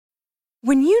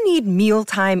When you need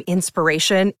mealtime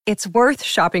inspiration, it's worth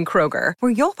shopping Kroger,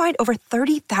 where you'll find over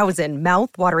 30,000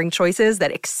 mouth-watering choices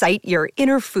that excite your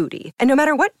inner foodie. And no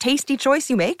matter what tasty choice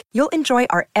you make, you'll enjoy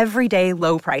our everyday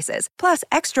low prices, plus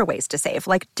extra ways to save,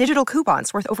 like digital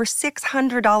coupons worth over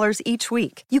 $600 each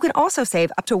week. You can also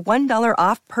save up to $1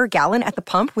 off per gallon at the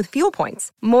pump with fuel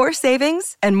points. More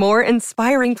savings and more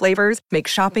inspiring flavors make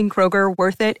shopping Kroger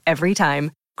worth it every time.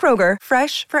 Kroger,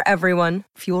 fresh for everyone.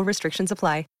 Fuel restrictions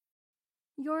apply.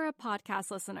 You're a podcast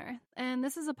listener, and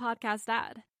this is a podcast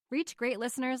ad. Reach great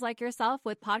listeners like yourself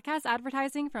with podcast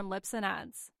advertising from Libsyn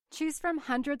Ads. Choose from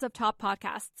hundreds of top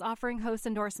podcasts offering host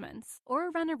endorsements, or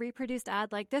run a reproduced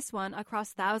ad like this one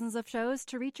across thousands of shows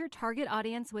to reach your target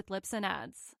audience with Libsyn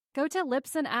Ads. Go to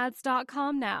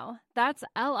libsynads.com now. That's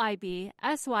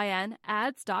LIBSYN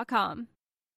ads.com.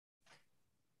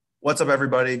 What's up,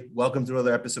 everybody? Welcome to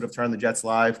another episode of Turn the Jets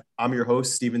Live. I'm your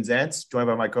host, Steven Zantz, joined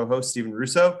by my co-host, Steven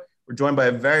Russo. We're joined by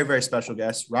a very, very special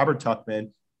guest, Robert Tuchman,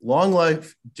 long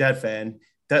life Jet fan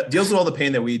that deals with all the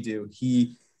pain that we do.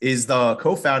 He is the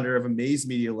co-founder of Amaze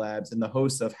Media Labs and the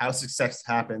host of How Success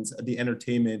Happens, the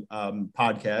entertainment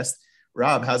podcast.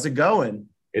 Rob, how's it going?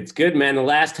 It's good, man. The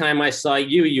last time I saw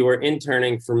you, you were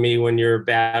interning for me when you were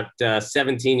about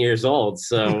 17 years old.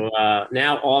 So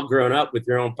now all grown up with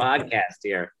your own podcast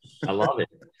here. I love it.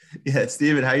 Yeah,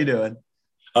 Steven, how you doing?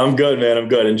 I'm good, man. I'm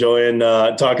good. Enjoying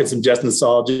talking some Jets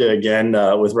nostalgia again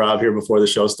with Rob here before the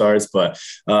show starts, but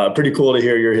pretty cool to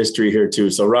hear your history here too.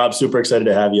 So Rob, super excited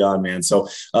to have you on, man. So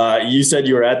you said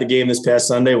you were at the game this past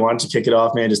Sunday. Why don't you kick it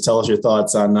off, man? Just tell us your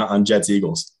thoughts on Jets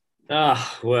Eagles.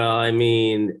 Well, I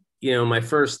mean, my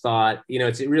first thought,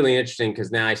 it's really interesting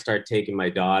because now I start taking my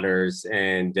daughters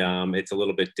and it's a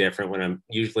little bit different when I'm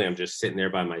just sitting there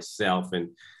by myself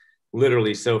and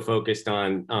literally so focused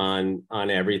on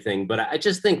everything. But I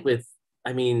just think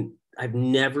I've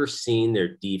never seen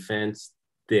their defense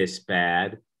this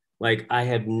bad. Like, I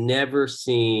have never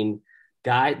seen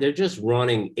they're just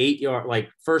running 8 yards,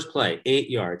 like first play, 8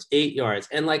 yards.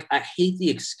 And like, I hate the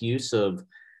excuse of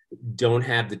don't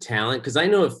have the talent. Cause I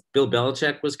know if Bill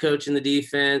Belichick was coaching the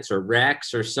defense or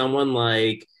Rex or someone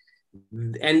like,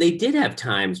 and they did have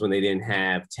times when they didn't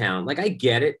have talent. Like, I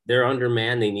get it. They're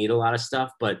undermanned. They need a lot of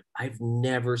stuff, but I've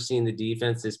never seen the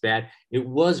defense this bad. It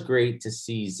was great to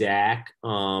see Zach,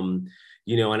 and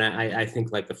I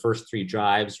think like the first 3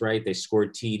 drives, right? They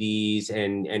scored TDs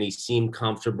and he seemed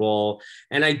comfortable.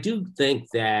 And I do think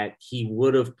that he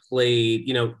would have played,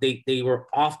 they were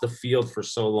off the field for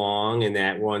so long in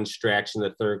that one stretch in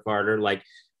the third quarter,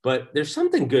 but there's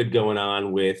something good going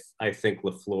on with, I think,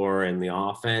 LaFleur and the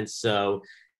offense. So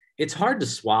it's hard to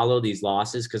swallow these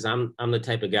losses because I'm the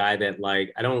type of guy that,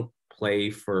 like, I don't play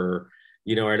for,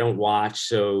 I don't watch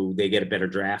so they get a better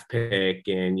draft pick.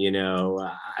 And,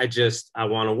 I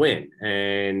want to win.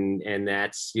 And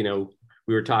that's,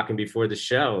 we were talking before the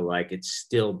show, like, it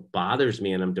still bothers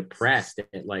me and I'm depressed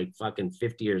at like fucking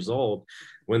 50 years old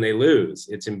when they lose.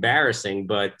 It's embarrassing,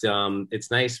 but it's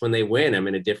nice when they win. I'm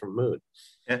in a different mood.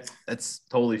 Yeah, that's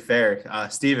totally fair.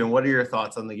 Steven, what are your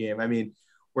thoughts on the game? I mean,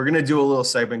 we're going to do a little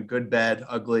segment, good, bad,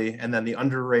 ugly, and then the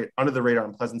under the radar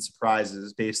and pleasant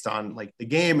surprises based on like the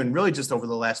game and really just over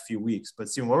the last few weeks. But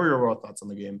Steven, what were your overall thoughts on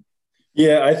the game?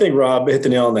 Yeah, I think Rob hit the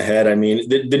nail on the head. I mean,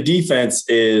 the defense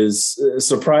is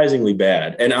surprisingly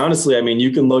bad. And honestly, I mean,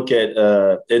 you can look at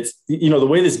it's, the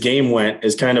way this game went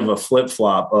is kind of a flip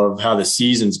flop of how the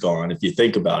season's gone. If you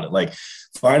think about it, like,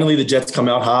 finally, the Jets come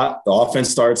out hot. The offense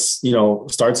starts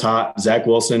hot. Zach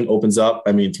Wilson opens up.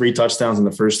 3 touchdowns in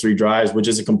the first 3 drives, which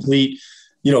is a complete,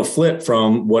 flip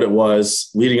from what it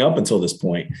was leading up until this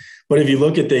point. But if you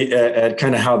look at at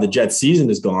kind of how the Jets season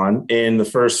has gone in the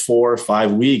first 4 or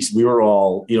 5 weeks, we were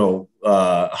all,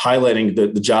 highlighting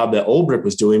the job that Ulbrich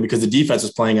was doing because the defense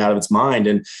was playing out of its mind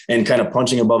and kind of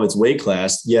punching above its weight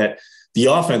class. Yet the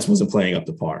offense wasn't playing up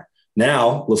to par.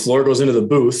 Now LaFleur goes into the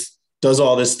booth, does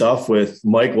all this stuff with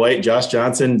Mike White, Josh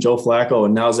Johnson, Joe Flacco,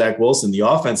 and now Zach Wilson. The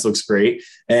offense looks great.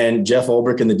 And Jeff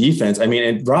Ulbrich in the defense.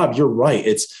 And Rob, you're right.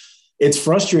 It's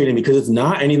frustrating because it's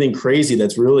not anything crazy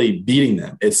that's really beating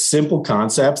them. It's simple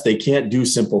concepts. They can't do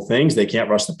simple things. They can't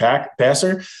rush the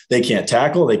passer. They can't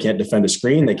tackle. They can't defend a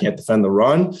screen. They can't defend the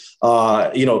run.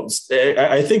 I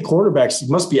think quarterbacks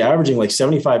must be averaging like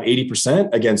 75,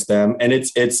 80% against them. And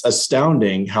it's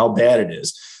astounding how bad it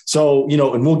is. So,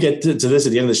 and we'll get to this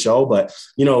at the end of the show, but,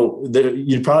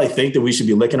 you'd probably think that we should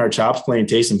be licking our chops playing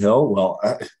Taysom Hill. Well,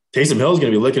 Taysom Hill is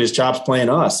going to be licking his chops playing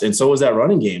us. And so is that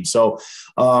running game. So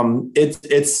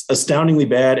it's astoundingly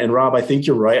bad. And Rob, I think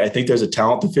you're right. I think there's a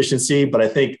talent deficiency, but I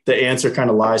think the answer kind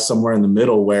of lies somewhere in the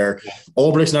middle where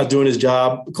Ulbrich's not doing his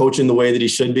job, coaching the way that he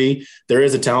should be. There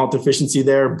is a talent deficiency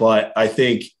there, but I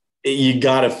think you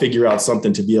got to figure out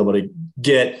something to be able to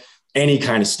get any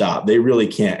kind of stop. They really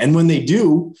can't. And when they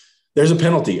do, there's a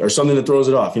penalty or something that throws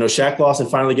it off. Shaq Lawson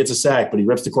finally gets a sack, but he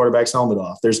rips the quarterback's helmet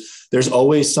off. There's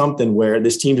always something where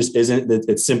this team just isn't,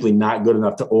 it's simply not good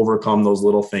enough to overcome those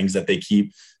little things that they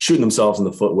keep shooting themselves in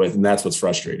the foot with. And that's what's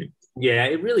frustrating. Yeah,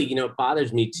 it really,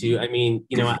 bothers me too. I mean,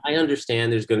 I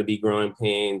understand there's going to be growing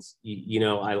pains.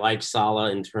 I like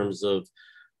Saleh in terms of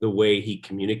the way he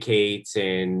communicates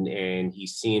and he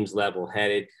seems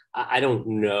level-headed. I don't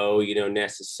know,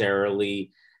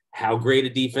 necessarily how great a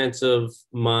defensive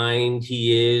mind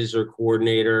he is or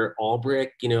coordinator.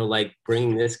 Albrecht, like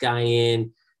bringing this guy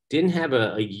in, didn't have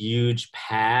a huge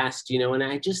past, and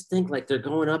I just think like they're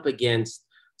going up against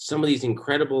some of these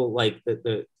incredible, like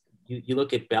you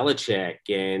look at Belichick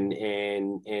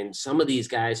and some of these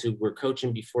guys who were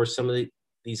coaching before some of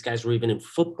these guys were even in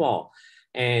football.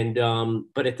 And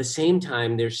but at the same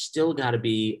time, there's still got to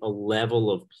be a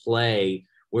level of play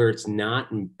where it's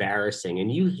not embarrassing. And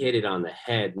you hit it on the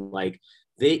head. Like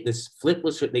this flip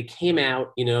was, they came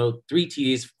out, 3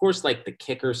 TDs, of course, like the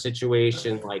kicker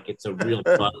situation, like it's a real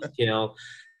buzzkill,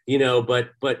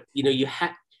 but you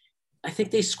had, I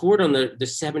think they scored on the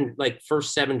seven, like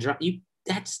first 7 drop.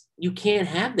 You can't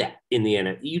have that in the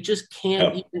NFL. You just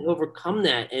can't even overcome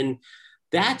that. And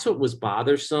that's what was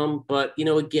bothersome. But,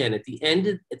 again, at the end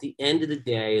of the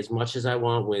day, as much as I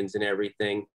want wins and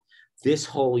everything, this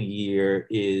whole year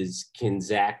is, can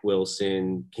Zach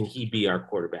Wilson, can he be our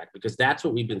quarterback? Because that's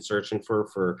what we've been searching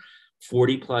for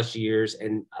 40 plus years.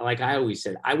 And like I always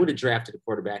said, I would have drafted a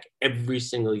quarterback every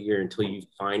single year until you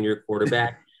find your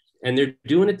quarterback. And they're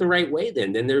doing it the right way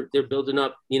then. Then they're building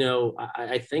up,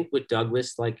 I think with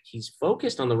Douglas, like he's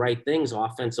focused on the right things,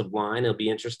 offensive line. It'll be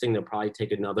interesting. They'll probably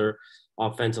take another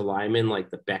offensive lineman, like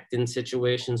the Becton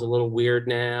situation's a little weird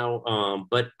now.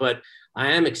 But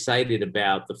I am excited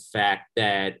about the fact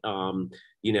that,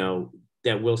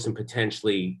 that Wilson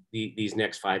potentially these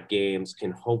next 5 games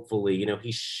can hopefully,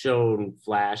 he's shown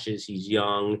flashes, he's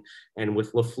young, and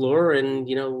with LaFleur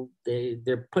and,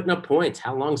 they're putting up points.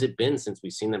 How long has it been since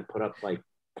we've seen them put up like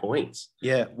points?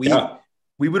 Yeah.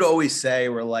 We would always say,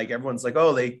 we're like, everyone's like,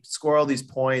 oh, they score all these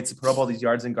points, put up all these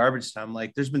yards in garbage time.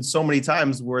 Like there's been so many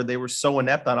times where they were so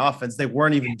inept on offense. They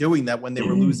weren't even doing that when they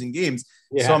were losing games.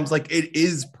 Yeah. So I'm like, it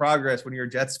is progress when you're a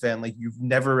Jets fan. Like you've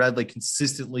never had like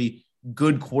consistently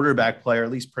good quarterback play, or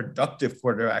at least productive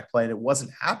quarterback play, and it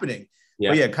wasn't happening.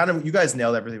 Yeah. But yeah, kind of, you guys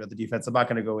nailed everything about the defense. I'm not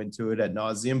going to go into it ad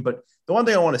nauseum, but the one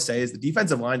thing I want to say is the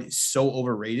defensive line is so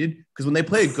overrated, because when they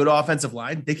play a good offensive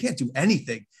line, they can't do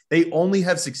anything. They only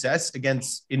have success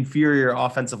against inferior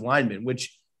offensive linemen,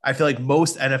 which I feel like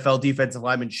most NFL defensive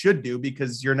linemen should do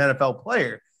because you're an NFL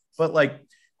player. But like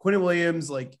Quinn Williams,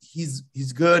 like he's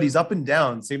good. He's up and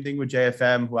down. Same thing with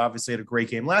JFM, who obviously had a great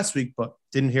game last week, but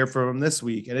didn't hear from him this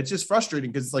week. And it's just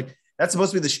frustrating because it's like, that's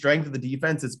supposed to be the strength of the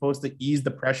defense. It's supposed to ease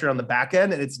the pressure on the back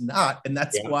end, and it's not. And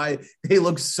that's why they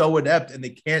look so inept and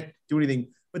they can't do anything.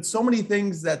 But so many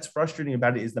things that's frustrating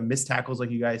about it is the missed tackles,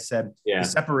 like you guys said, the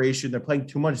separation. They're playing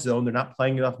too much zone. They're not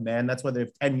playing enough man. That's why they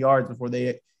have 10 yards before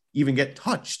they even get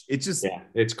touched. It's just,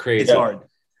 it's crazy. It's hard.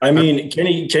 I mean,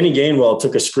 Kenny Gainwell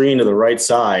took a screen to the right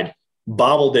side,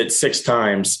 bobbled it 6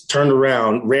 times, turned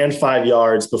around, ran 5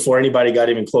 yards before anybody got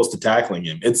even close to tackling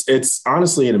him. It's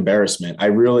honestly an embarrassment.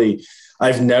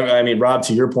 Rob,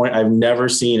 to your point, I've never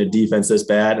seen a defense this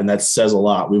bad, and that says a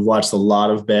lot. We've watched a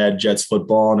lot of bad Jets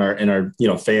football in our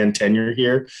fan tenure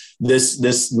here.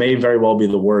 This may very well be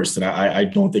the worst, and I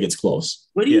don't think it's close.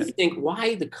 What do you think?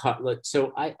 Why the cut?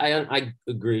 So I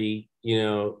agree,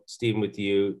 Stephen, with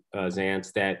you,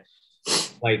 Zantz, that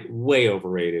like way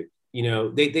overrated.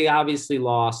 They obviously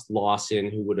lost Lawson,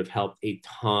 who would have helped a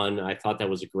ton. I thought that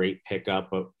was a great pickup,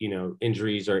 but,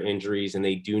 injuries are injuries, and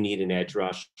they do need an edge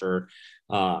rusher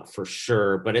for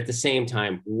sure. But at the same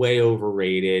time, way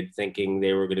overrated, thinking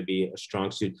they were going to be a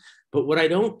strong suit. But what I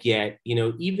don't get,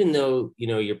 even though,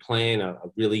 you're playing a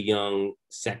really young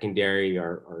secondary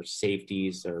or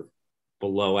safeties are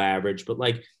below average, but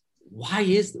like, why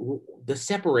is the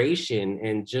separation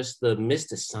and just the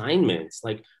missed assignments?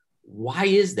 Like, why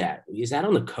is that? Is that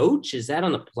on the coach? Is that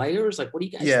on the players? Like, what do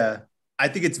you guys think? I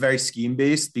think it's very scheme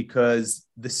based, because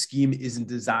the scheme isn't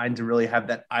designed to really have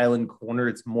that island corner.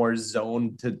 It's more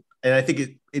zone to, and I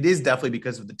think it is definitely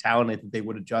because of the talent. I think they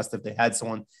would adjust if they had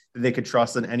someone that they could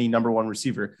trust on any number one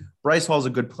receiver. Bryce Hall's a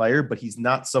good player, but he's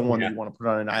not someone that you want to put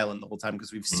on an island the whole time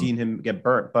because we've seen him get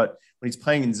burnt. But when he's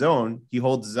playing in zone, he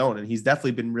holds his own, and he's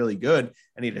definitely been really good.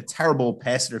 And he had a terrible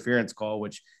pass interference call,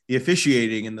 which the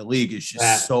officiating in the league is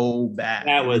just so bad.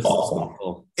 That was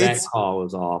awful. That call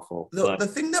was awful. The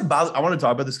thing that bothers, I want to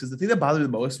talk about this because the thing that bothered me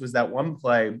the most was that one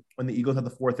play when the Eagles had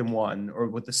the 4th and 1 or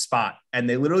with the spot, and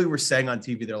they literally were saying on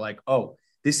TV, they're like, "Oh,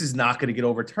 this is not going to get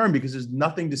overturned because there's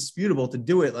nothing disputable to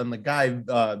do it." And the guy,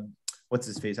 what's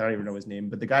his face? I don't even know his name,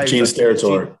 but the guy, Gene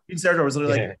Steratore was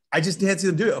literally like, "I just didn't see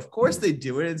them do it." Of course they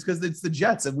do it. It's because it's the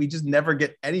Jets, and we just never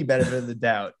get any benefit of the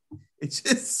doubt. It's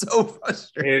just so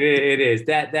frustrating. It is.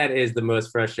 That is the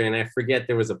most frustrating. I forget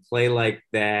there was a play like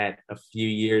that a few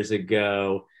years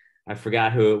ago. I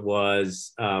forgot who it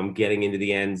was getting into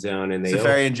the end zone, and they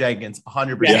Safarian Jenkins,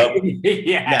 100%.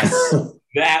 Yes.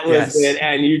 That was it.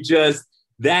 And you just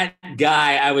that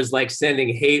guy. I was like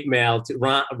sending hate mail to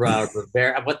Ron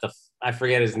Rivera. I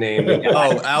forget his name.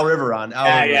 Al Riveron.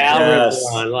 Al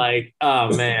Riveron. Like,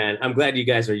 oh man, I'm glad you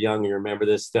guys are young and remember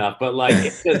this stuff. But like,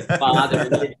 it's just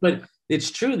bothering. But it's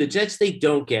true. The Jets, they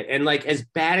don't get. And like, as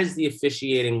bad as the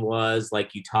officiating was,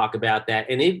 like you talk about that,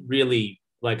 and it really,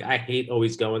 like, I hate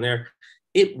always going there.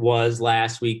 It was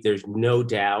last week. There's no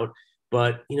doubt.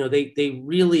 But you know, they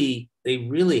really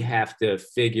have to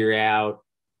figure out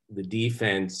the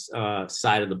defense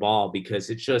side of the ball because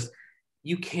it's just.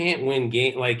 You can't win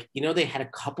game. Like, you know, they had a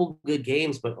couple good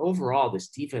games, but overall this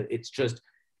defense,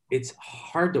 it's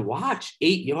hard to watch.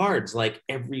 8 yards, like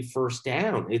every first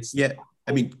down.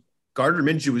 I mean, Gardner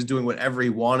Minshew was doing whatever he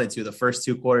wanted to the first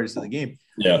 2 quarters of the game.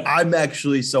 Yeah. I'm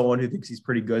actually someone who thinks he's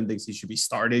pretty good and thinks he should be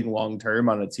starting long-term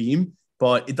on a team,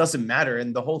 but it doesn't matter.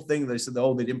 And the whole thing, they said,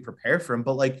 they didn't prepare for him,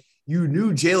 but like, you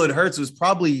knew Jalen Hurts was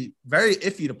probably very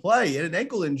iffy to play. He had an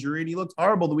ankle injury and he looked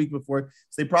horrible the week before.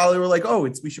 So they probably were like,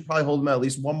 we should probably hold him out at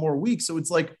least one more week. So it's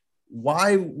like,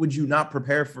 why would you not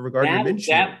prepare for Gardner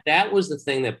Minshew? That was the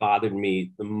thing that bothered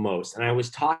me the most. And I was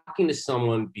talking to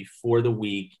someone before the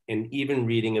week and even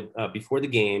reading before the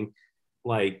game,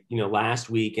 like, you know,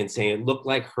 last week and saying it looked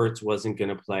like Hurts wasn't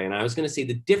going to play. And I was going to say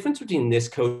the difference between this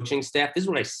coaching staff, this is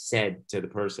what I said to the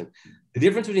person. The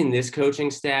difference between this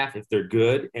coaching staff, if they're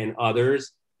good, and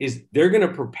others is they're going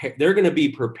to be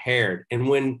prepared. And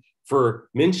when for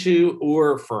Minshew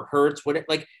or for Hurts,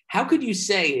 like, how could you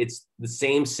say it's the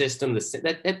same system?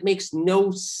 That makes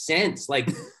no sense. Like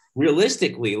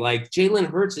realistically, like Jalen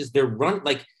Hurts is their run.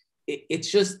 Like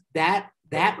it's just that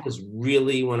was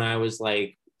really when I was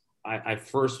like, I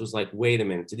first was like, wait a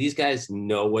minute, do these guys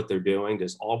know what they're doing?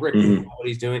 Does Albrecht know what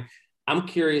he's doing? I'm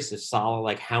curious if Saleh,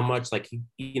 like how much, like,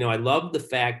 I love the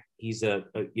fact he's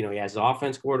he has an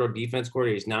offense coordinator, defense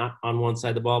coordinator. He's not on one side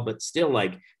of the ball, but still,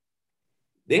 like,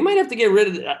 they might have to get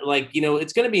rid of, like,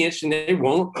 it's going to be interesting. They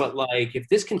won't, but like, if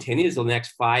this continues the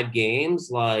next 5 games,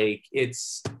 like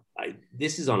this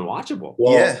is unwatchable.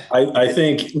 Well, yeah. I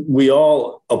think we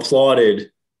all applauded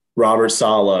Robert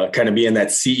Saleh kind of being that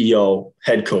CEO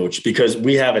head coach because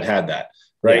we haven't had that,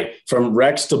 right? Yeah. From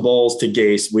Rex to Bowles to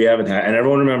Gase, we haven't had, and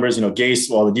everyone remembers, Gase,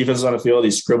 while the defense is on the field,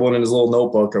 he's scribbling in his little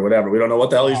notebook or whatever. We don't know what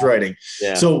the hell he's writing.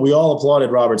 Yeah. So we all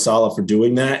applauded Robert Saleh for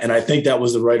doing that. And I think that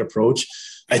was the right approach.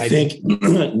 I think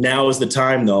now is the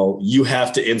time, though. You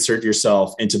have to insert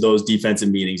yourself into those defensive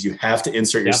meetings. You have to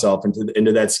insert yourself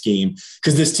into that scheme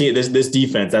because this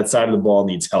defense, that side of the ball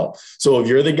needs help. So if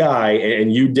you're the guy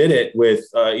and you did it with,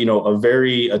 a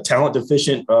very talent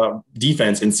deficient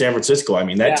defense in San Francisco, I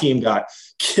mean, that team got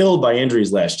killed by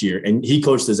injuries last year and he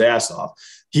coached his ass off.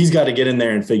 He's got to get in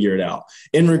there and figure it out.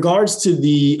 In regards to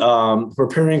the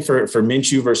preparing for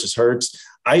Minshew versus Hurts,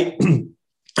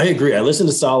 I agree. I listened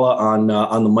to Saleh on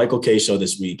the Michael Kay show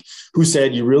this week, who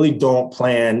said you really don't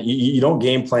plan. You don't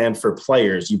game plan for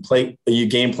players. You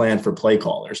game plan for play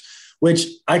callers, which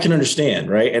I can understand,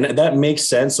 right? And that makes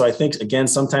sense. So I think, again,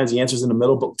 sometimes the answer's in the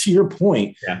middle. But to your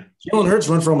point, Jalen Hurts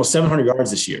run for almost 700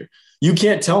 yards this year. You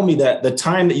can't tell me that the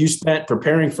time that you spent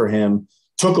preparing for him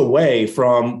took away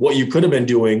from what you could have been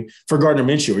doing for Gardner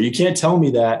Minshew. Or you can't tell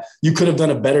me that you could have done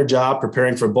a better job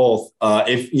preparing for both.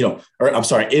 If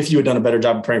you had done a better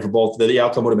job preparing for both, the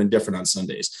outcome would have been different on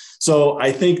Sundays. So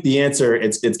I think the answer,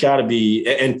 it's got to be,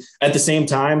 and at the same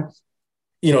time,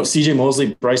 CJ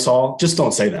Mosley, Bryce Hall, just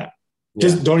don't say that.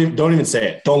 Just don't even say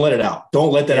it. Don't let it out.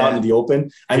 Don't let that out into the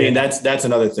open. I mean, that's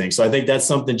another thing. So I think that's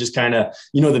something just kind of,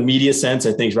 the media sense.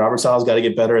 I think Robert Saleh's got to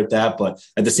get better at that. But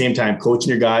at the same time, coaching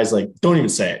your guys, like, don't even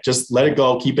say it. Just let it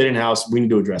go. Keep it in-house. We need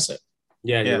to address it.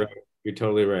 Yeah, you're right. You're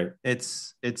totally right.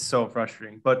 It's so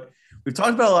frustrating. But we've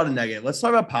talked about a lot of negative. Let's talk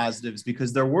about positives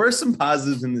because there were some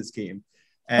positives in this game.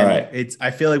 And right.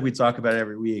 I feel like we talk about it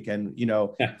every week. And,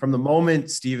 Yeah. from the moment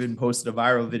Steven posted a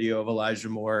viral video of Elijah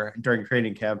Moore during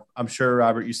training camp, I'm sure,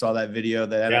 Robert, you saw that video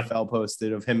that NFL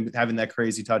posted of him having that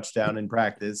crazy touchdown in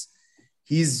practice.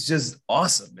 He's just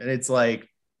awesome. And it's like,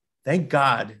 thank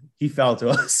God he fell to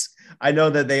us. I know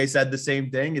that they said the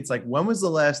same thing. It's like, when was the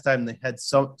last time they had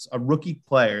a rookie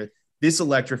player this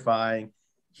electrifying?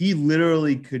 He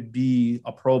literally could be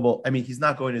a Pro Bowl. I mean, he's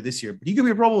not going to this year, but he could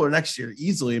be a Pro Bowler next year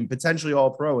easily and potentially all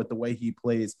pro with the way he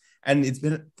plays. And it's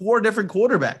been 4 different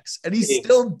quarterbacks and he's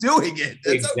still doing it.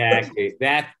 Exactly.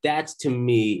 That's to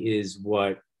me is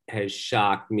what has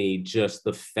shocked me. Just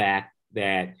the fact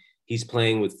that he's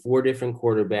playing with 4 different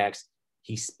quarterbacks.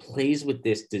 He plays with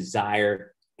this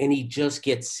desire and he just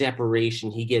gets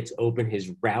separation. He gets open.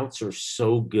 His routes are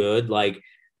so good. Like,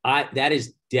 that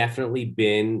has definitely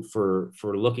been for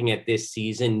looking at this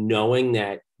season, knowing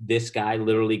that this guy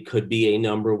literally could be a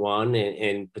number one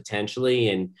and potentially,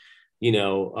 and,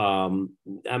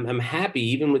 I'm happy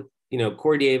even with,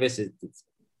 Corey Davis. It's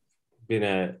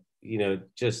been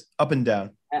just up and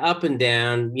down.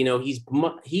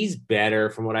 He's better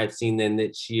from what I've seen than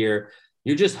this year.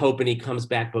 You're just hoping he comes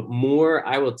back, but more,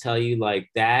 I will tell you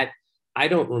like that. I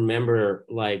don't remember,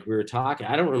 like we were talking,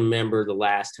 I don't remember the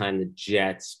last time the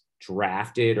Jets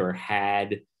drafted or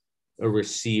had a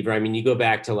receiver. I mean, you go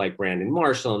back to like Brandon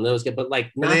Marshall and those guys, but like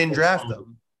they didn't draft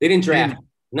them. They didn't draft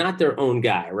not their own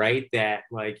guy, right? That,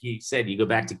 like he said, you go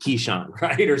back to Keyshawn,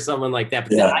 right? Or someone like that.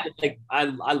 But I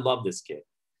love this kid.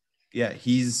 Yeah,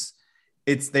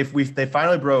 they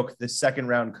finally broke the second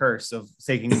round curse of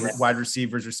taking wide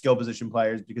receivers or skill position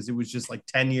players, because it was just like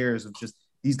 10 years of just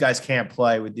these guys can't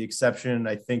play, with the exception,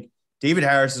 I think David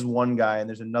Harris is one guy and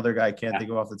there's another guy I can't think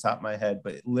of off the top of my head,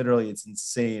 but it's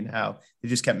insane how they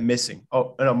just kept missing.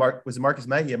 Oh no, was it Marcus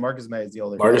May? Yeah, Marcus May is the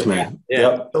older Marcus May. Yeah.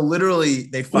 Yep. So literally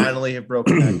they finally have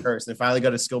broken that curse. They finally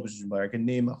got a skill position player. I can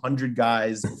name 100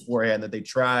 guys beforehand that they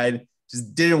tried,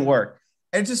 just didn't work.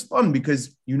 And it's just fun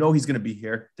because he's going to be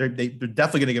here. They're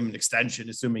definitely going to give him an extension,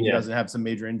 assuming he doesn't have some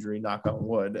major injury, knock on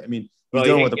wood. I mean, he's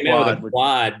dealing with a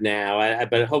quad now,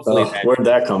 but hopefully where'd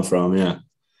that come from? Yeah.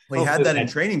 Well, he had that in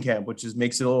training camp, which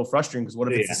makes it a little frustrating, because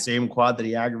what if it's the same quad that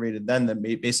he aggravated then that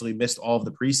basically missed all of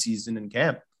the preseason in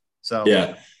camp? So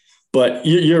yeah. But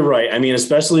you're right. I mean,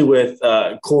 especially with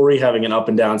Corey having an up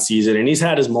and down season, and he's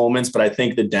had his moments, but I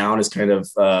think the down is kind of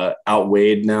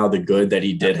outweighed now the good that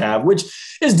he did have, which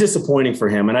is disappointing for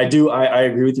him. And I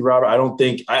agree with you, Robert.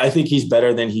 I think he's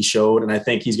better than he showed. And I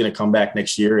think he's going to come back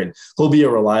next year and he'll be a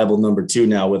reliable number 2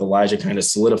 now, with Elijah kind of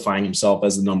solidifying himself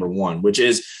as the number 1, which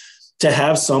is to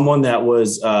have someone that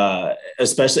was,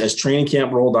 especially as training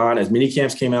camp rolled on, as mini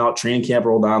camps came out, training camp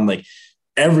rolled on, like,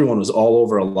 everyone was all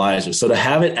over Elijah. So to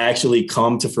have it actually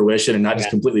come to fruition and not just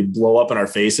completely blow up in our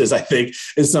faces, I think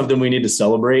is something we need to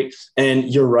celebrate.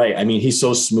 And you're right. I mean, he's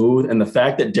so smooth. And the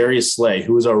fact that Darius Slay,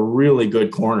 who is a really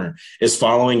good corner, is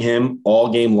following him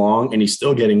all game long, and he's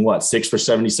still getting 6 for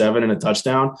 77 and a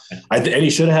touchdown. And he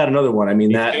should have had another one. I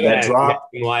mean, that drop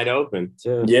wide open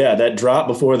too. Yeah. That drop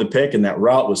before the pick and that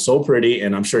route was so pretty.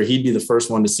 And I'm sure he'd be the first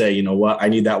one to say, you know what, I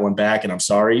need that one back. And I'm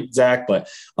sorry, Zach, but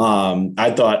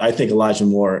I think Elijah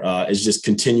Moore is just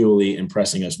continually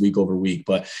impressing us week over week.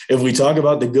 But if we talk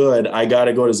about the good, I got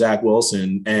to go to Zach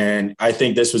Wilson. And I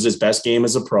think this was his best game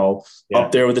as a pro,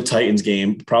 up there with the Titans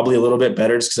game, probably a little bit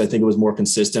better just because I think it was more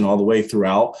consistent all the way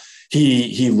throughout.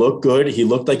 He looked good. He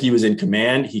looked like he was in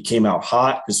command. He came out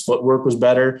hot. His footwork was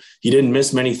better. He didn't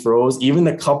miss many throws. Even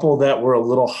the couple that were a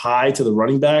little high to the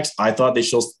running backs, I thought they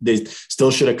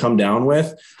still should have come down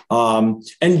with. And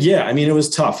yeah, I mean, it was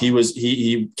tough.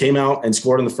 He came out and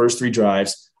scored in the first 3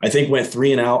 drives. I think went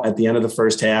 3 and out at the end of the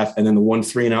first half, and then the 1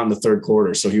 3 and out in the third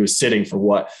quarter. So he was sitting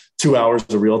for 2 hours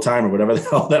of real time or whatever the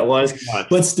hell that was.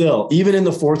 But still, even in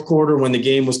the fourth quarter, when the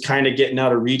game was kind of getting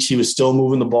out of reach, he was still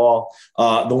moving the ball.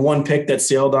 The one pick that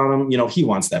sailed on him, he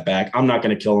wants that back. I'm not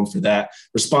going to kill him for that.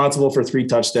 Responsible for 3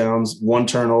 touchdowns, 1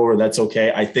 turnover. That's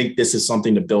okay. I think this is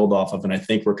something to build off of. And I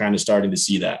think we're kind of starting to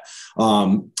see that.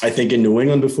 I think in New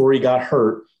England, before he got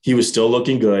hurt, he was still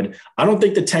looking good. I don't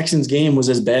think the Texans game was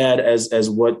as bad as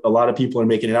what a lot of people are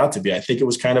making it out to be. I think it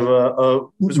was kind of a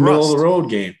middle of the road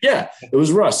game. Yeah, it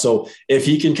was rust. So if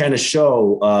he can kind of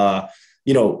show,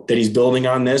 that he's building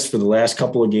on this for the last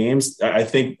couple of games, I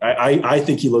think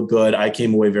he looked good. I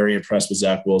came away very impressed with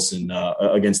Zach Wilson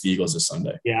against the Eagles this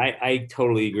Sunday. Yeah, I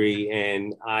totally agree.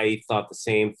 And I thought the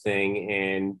same thing.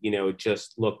 And, it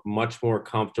just looked much more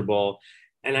comfortable.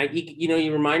 And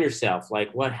you remind yourself,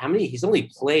 how many, he's only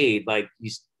played,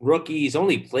 he's rookie,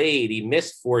 he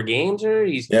missed 4 games, or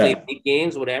he's played 8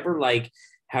 games, whatever,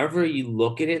 however you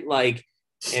look at it,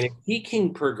 And if he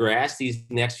can progress these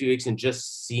next few weeks and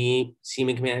just see him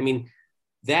in command, I mean,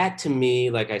 that to me,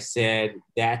 like I said,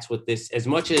 that's what this, as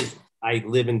much as I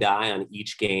live and die on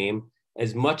each game,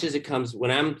 as much as it comes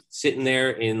when I'm sitting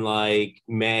there in like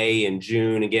May and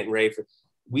June and getting ready for,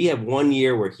 we have 1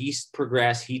 year where he's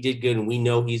progressed, he did good, and we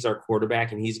know he's our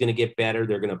quarterback and he's going to get better.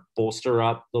 They're going to bolster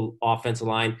up the offensive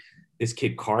line. This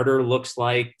kid Carter looks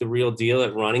like the real deal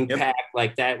at running back.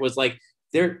 Like that was like,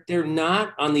 they're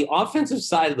not on the offensive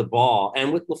side of the ball.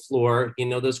 And with LaFleur, you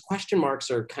know, those question marks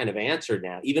are kind of answered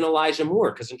now. Even Elijah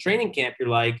Moore, because in training camp, you're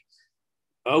like,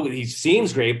 oh, he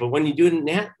seems great. But when you do it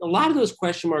now, a lot of those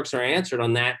question marks are answered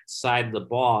on that side of the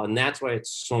ball. And that's why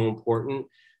it's so important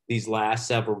these last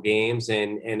several games.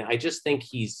 And I just think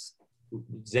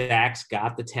Zach's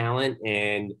got the talent.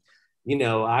 And, you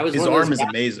know, his arm is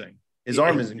amazing. His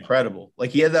arm is incredible. Like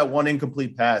he had that one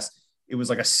incomplete pass. It was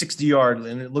like a 60-yard,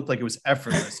 and it looked like it was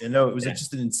effortless. You know, it was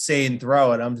just an insane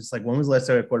throw. And I'm just like, when was the last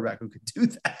time a quarterback who could do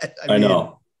that? I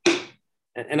know.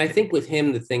 And I think with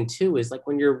him, the thing too is like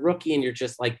when you're a rookie and you're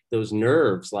just like those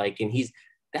nerves, like, and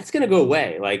that's going to go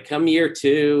away. Like come year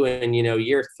 2 and, you know,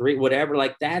 year 3, whatever,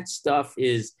 like that stuff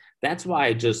that's why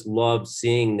I just love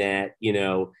seeing that, you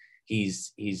know,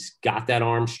 he's got that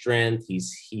arm strength.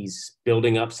 He's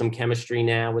building up some chemistry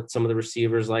now with some of the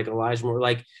receivers like Elijah Moore.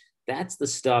 Like that's the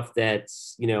stuff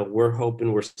that's, you know, we're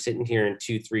hoping we're sitting here in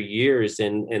 2-3 years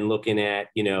and looking at,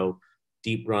 you know,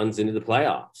 deep runs into the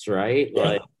playoffs. Right. Yeah.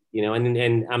 Like, you know,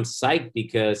 and I'm psyched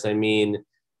because I mean,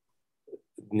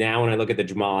 now when I look at the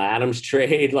Jamal Adams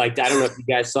trade, like, I don't know if you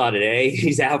guys saw today,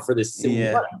 he's out for this.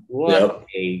 Yeah. What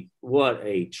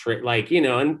a trade. Like, you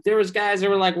know, and there was guys that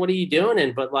were like, what are you doing?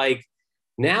 And, but like,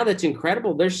 now that's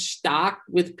incredible. They're stocked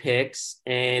with picks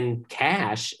and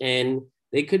cash, and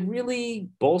they could really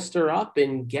bolster up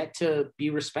and get to be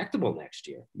respectable next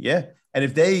year. Yeah. And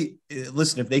if they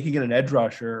can get an edge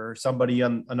rusher or somebody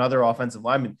on another offensive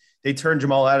lineman, they turn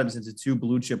Jamal Adams into 2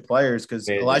 blue chip players because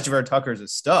Elijah Vera Tucker is a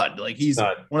stud. Like he's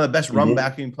one of the best run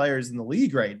backing players in the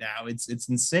league right now. It's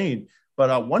insane.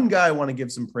 But one guy I want to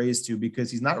give some praise to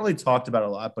because he's not really talked about a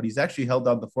lot, but he's actually held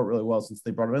down the fort really well since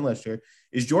they brought him in last year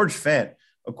is George Fant.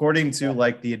 According to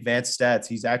like the advanced stats,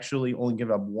 he's actually only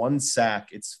given up 1 sack.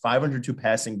 It's 502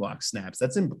 passing block snaps.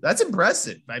 That's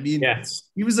impressive. I mean,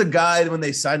 He was a guy when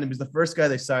they signed him. He was the first guy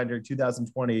they signed during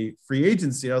 2020 free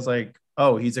agency. I was like,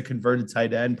 oh, he's a converted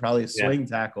tight end, probably a swing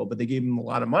tackle, but they gave him a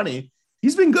lot of money.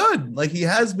 He's been good. Like he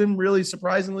has been really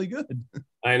surprisingly good.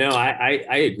 I know.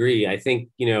 I agree. I think,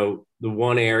 you know, the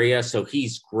one area, so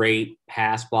he's great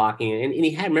pass blocking and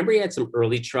he had some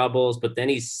early troubles, but then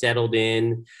he's settled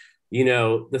in. You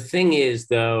know, the thing is,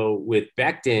 though, with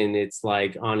Becton, it's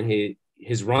like on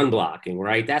his run blocking,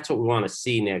 right? That's what we want to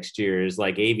see next year is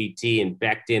like AVT and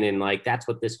Becton. And like, that's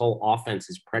what this whole offense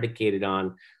is predicated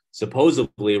on,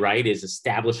 supposedly, right, is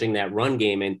establishing that run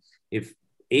game. And if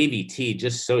AVT,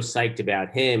 just so psyched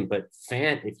about him, but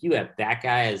Fant, if you have that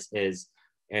guy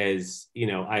as you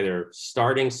know, either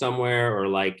starting somewhere or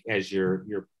like as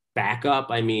your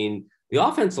backup, I mean, the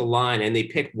offensive line, and they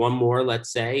pick one more,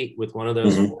 let's say, with one of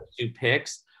those 2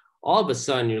 picks, all of a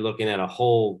sudden you're looking at a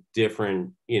whole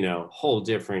different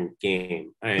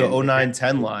game. And the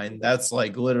 09-10 line, that's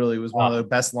like literally was one of the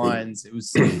best lines. It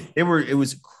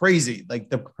was crazy. Like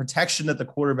the protection that the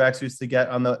quarterbacks used to get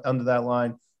under that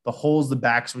line, the holes the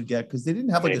backs would get because they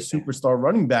didn't have like a superstar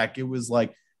running back. It was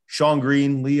like Sean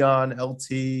Green, Leon,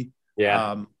 LT,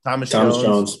 Thomas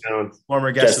Jones,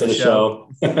 former guest of the show.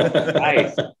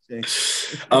 Nice.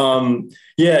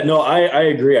 I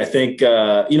agree. I think,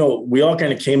 you know, we all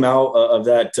kind of came out of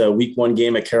that week 1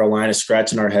 game at Carolina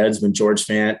scratching our heads when George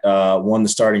Fant won the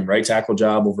starting right tackle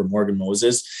job over Morgan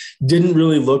Moses. Didn't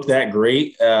really look that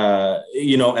great,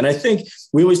 you know, and I think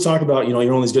we always talk about, you know,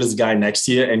 you're only as good as the guy next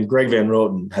to you, and Greg Van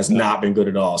Roten has not been good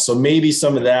at all. So maybe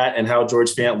some of that and how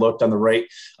George Fant looked on the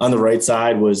right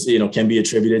side was, you know, can be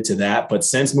attributed to that. But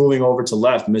since moving over to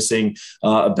left, missing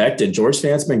Becton, George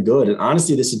Fant's been good. And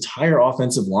honestly, this entire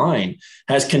offensive line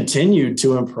has continued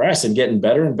to impress and getting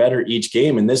better and better each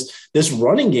game. And this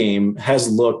running game has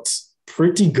looked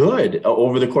pretty good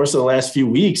over the course of the last few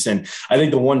weeks. And I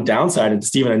think the one downside, and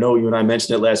Steven, I know you and I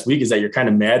mentioned it last week, is that you're kind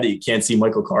of mad that you can't see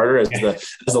Michael Carter as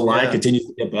the line continues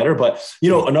to get better. But, you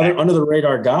know, another under the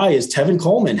radar guy is Tevin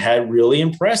Coleman had really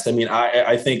impressed. I mean,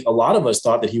 I think a lot of us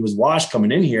thought that he was washed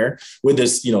coming in here with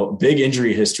this, you know, big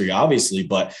injury history, obviously,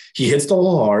 but he hits the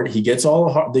ball hard. He gets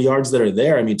all the yards that are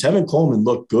there. I mean, Tevin Coleman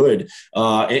looked good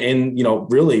and, you know,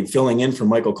 really filling in for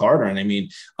Michael Carter. And I mean,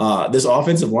 this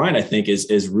offensive line, I think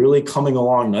is really coming humming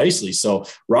along nicely. So,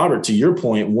 Robert, to your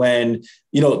point, when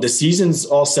the season's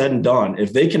all said and done,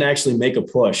 if they can actually make a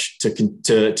push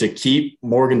to keep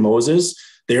Morgan Moses,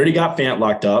 they already got Fant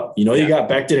locked up. You got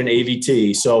Becton and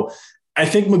AVT. So I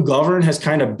think McGovern has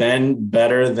kind of been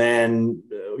better than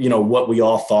what we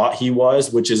all thought he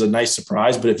was, which is a nice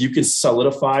surprise. But if you could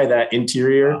solidify that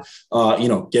interior,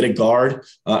 get a guard,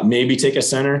 maybe take a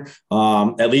center,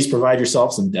 at least provide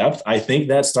yourself some depth, I think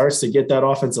that starts to get that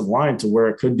offensive line to where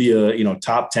it could be a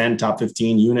top 10, top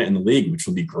 15 unit in the league, which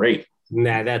would be great.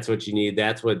 Nah, that's what you need.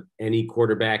 That's what any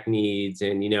quarterback needs.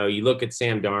 And, you look at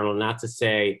Sam Darnold, not to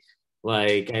say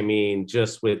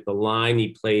just with the line he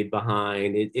played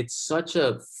behind, it's such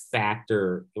a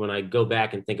factor when I go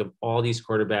back and think of all these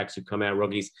quarterbacks who come out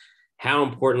rookies, how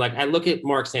important. Like I look at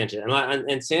Mark Sanchez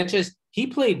and Sanchez, he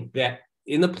played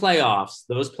in the playoffs,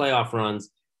 those playoff runs.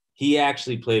 He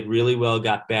actually played really well,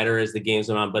 got better as the games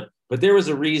went on. But there was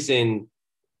a reason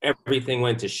everything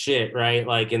went to shit, right?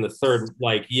 Like in the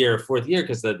fourth year,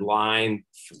 because the line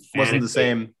wasn't the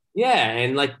same. Yeah,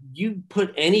 and you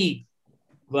put any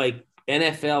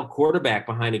NFL quarterback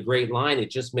behind a great line, it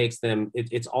just makes them,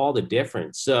 it's all the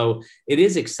difference. So it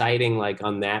is exciting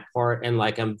on that part. And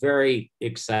I'm very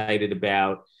excited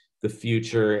about the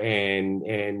future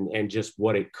and just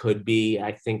what it could be.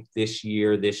 I think this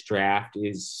draft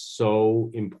is so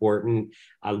important.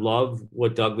 I love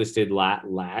what Douglas did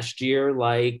last year.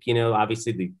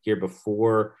 Obviously the year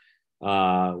before,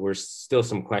 were still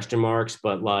some question marks,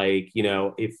 but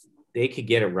if they could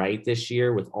get it right this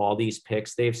year with all these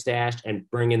picks they've stashed and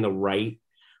bring in the right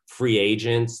free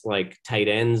agents, like tight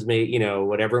ends,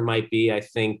 whatever it might be. I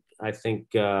think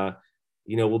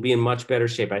we'll be in much better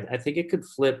shape. I think it could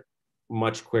flip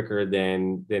much quicker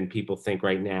than people think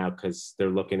right now, because they're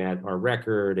looking at our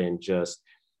record and just,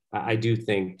 I do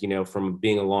think, from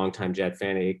being a longtime Jet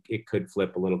fan, it could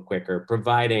flip a little quicker,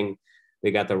 providing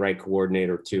they got the right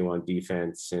coordinator too on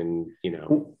defense. And,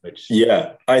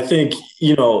 I think,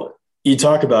 you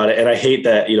talk about it, and I hate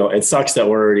that, it sucks that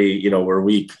we're already, we're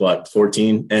week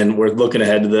 14 and we're looking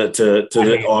ahead to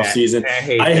the off season.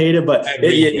 I hate it, but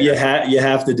you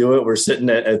have to do it. We're sitting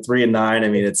at 3-9. I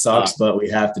mean, it sucks, but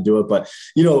we have to do it. But,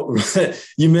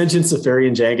 you mentioned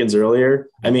Safarian-Jenkins earlier.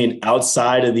 I mean,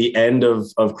 outside of the end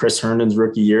of Chris Herndon's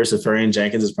rookie year,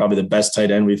 Safarian-Jenkins is probably the best tight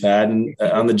end we've had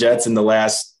on the Jets in the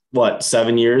last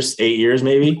 7 years, 8 years,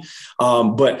 maybe.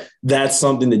 But that's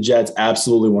something the Jets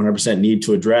absolutely 100% need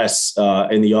to address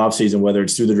in the offseason, whether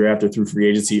it's through the draft or through free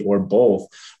agency or both.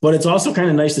 But it's also kind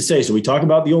of nice to say, so we talk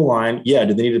about the O-line. Yeah.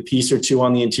 Do they need a piece or two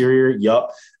on the interior?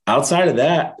 Yup. Outside of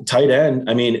that, tight end,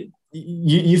 I mean,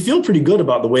 you feel pretty good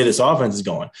about the way this offense is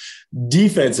going.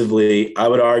 Defensively, I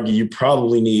would argue you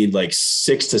probably need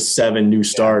 6 to 7 new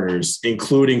starters,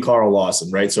 including Carl Lawson,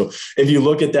 right? So if you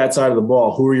look at that side of the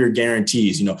ball, who are your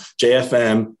guarantees?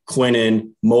 JFM,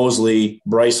 Quinnen, Mosley,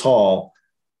 Bryce Hall,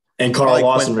 and Carl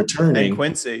Lawson returning.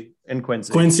 And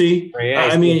Quincy.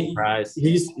 I mean,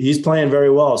 he's playing very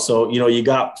well. So, you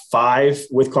got 5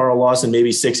 with Carl Lawson,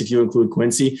 maybe 6 if you include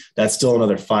Quincy. That's still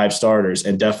another 5 starters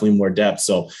and definitely more depth.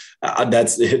 So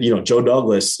that's, Joe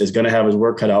Douglas is going to have his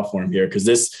work cut out for him here,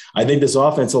 because I think this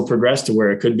offense will progress to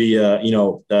where it could be,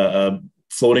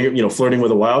 flirting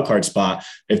with a wild card spot.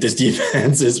 If this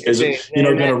defense is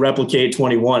going to replicate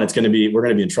 21, we're going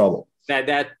to be in trouble.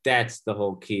 That's the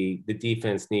whole key. The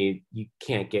defense you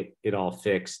can't get it all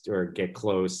fixed or get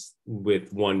close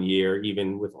with 1 year,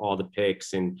 even with all the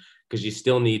picks, and because you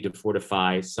still need to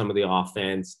fortify some of the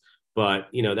offense. But,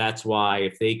 that's why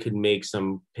if they could make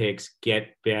some picks, get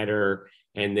better,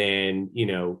 and then,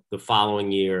 the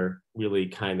following year really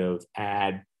kind of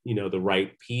add, the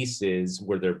right pieces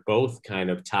where they're both kind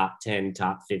of top 10,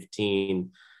 top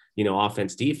 15,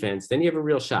 offense, defense, then you have a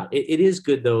real shot. It is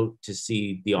good, though, to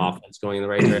see the offense going in the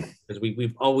right direction, because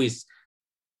we've always.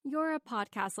 You're a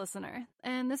podcast listener,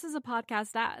 and this is a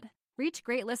podcast ad. Reach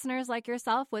great listeners like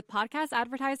yourself with podcast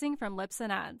advertising from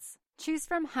Libsyn Ads. Choose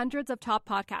from hundreds of top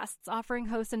podcasts offering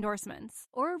host endorsements,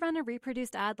 or run a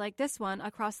reproduced ad like this one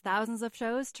across thousands of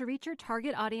shows to reach your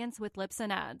target audience with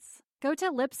Libsyn Ads. Go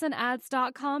to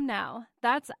libsynads.com now.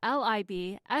 That's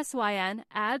LIBSYN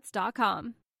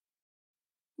ads.com.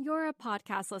 You're a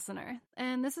podcast listener,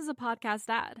 and this is a podcast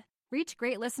ad. Reach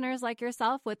great listeners like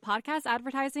yourself with podcast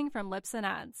advertising from Libsyn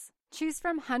Ads. Choose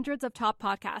from hundreds of top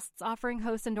podcasts offering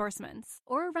host endorsements,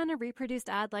 or run a reproduced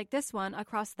ad like this one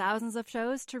across thousands of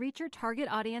shows to reach your target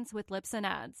audience with Libsyn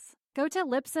Ads. Go to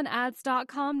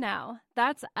libsynads.com now.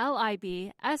 That's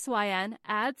LIBSYN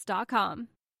ads.com.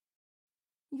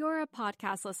 You're a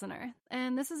podcast listener,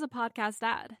 and this is a podcast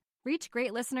ad. Reach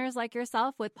great listeners like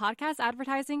yourself with podcast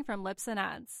advertising from Libsyn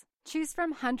Ads. Choose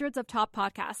from hundreds of top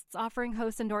podcasts offering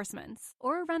host endorsements,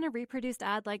 or run a reproduced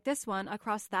ad like this one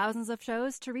across thousands of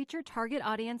shows to reach your target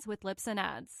audience with Libsyn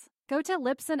Ads. Go to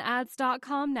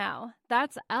libsynads.com now.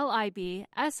 That's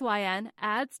LIBSYN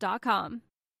ads.com.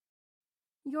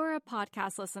 You're a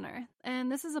podcast listener,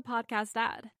 and this is a podcast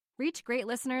ad. Reach great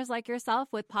listeners like yourself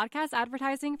with podcast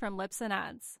advertising from Libsyn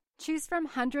Ads. Choose from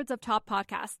hundreds of top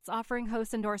podcasts offering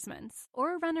host endorsements,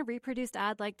 or run a reproduced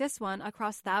ad like this one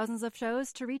across thousands of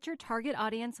shows to reach your target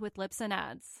audience with Libsyn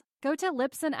Ads. Go to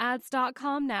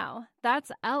libsynads.com now.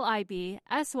 That's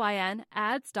LIBSYN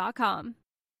ads.com.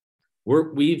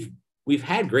 We've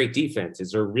had great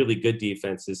defenses, or really good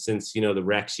defenses, since the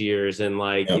Rex years, and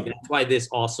that's why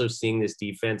seeing this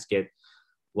defense get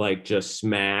just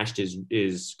smashed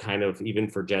is kind of, even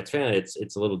for Jets fan,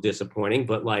 it's a little disappointing.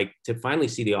 But to finally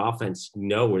see the offense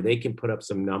where they can put up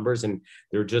some numbers and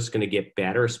they're just going to get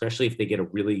better, especially if they get a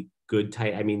really good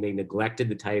tight. I mean, they neglected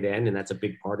the tight end, and that's a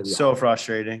big part of the offense.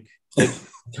 Frustrating.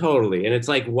 Totally. And it's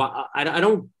I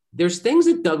don't. There's things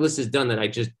that Douglas has done that I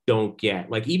just don't get.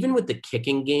 Even with the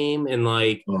kicking game, and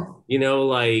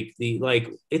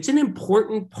it's an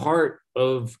important part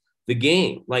of the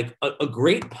game. A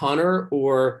great punter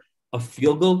or a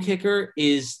field goal kicker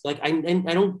is I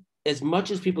don't, as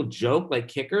much as people joke,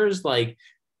 kickers, it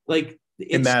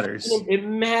matters. It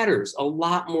matters a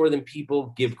lot more than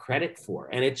people give credit for.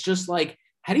 And it's just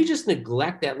how do you just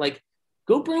neglect that?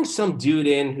 Go bring some dude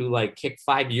in who kicked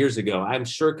 5 years ago. I'm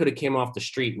sure could have came off the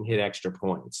street and hit extra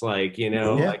points. I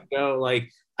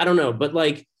don't know, but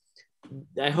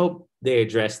I hope they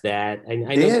address that.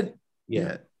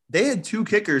 They had two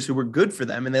kickers who were good for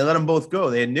them, and they let them both go.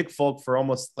 They had Nick Folk for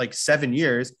almost 7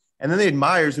 years, and then they had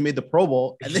Myers, who made the Pro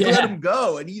Bowl, and they let him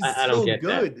go, and he's still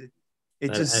good.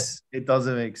 That. It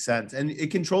doesn't make sense, and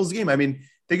it controls the game. I mean,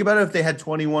 think about it if they had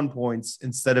 21 points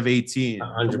instead of 18.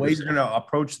 100%. The way you're going to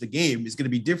approach the game is going to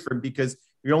be different, because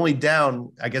you're only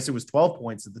down, I guess it was 12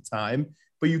 points at the time,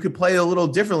 but you could play a little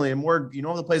differently and more,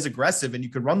 the play is aggressive, and you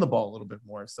could run the ball a little bit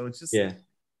more. So it's just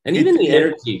And even the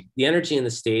energy in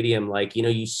the stadium,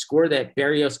 you score that,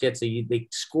 Berrios they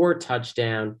score a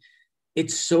touchdown.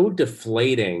 It's so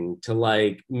deflating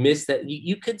to miss that.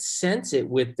 You could sense it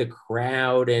with the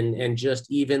crowd, and just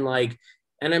even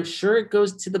and I'm sure it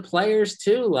goes to the players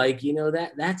too.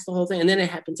 That's the whole thing. And then it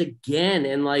happens again.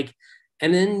 And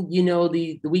then,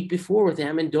 the week before with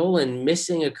Amendola and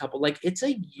missing a couple, it's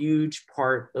a huge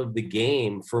part of the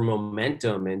game for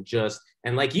momentum,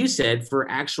 and like you said, for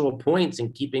actual points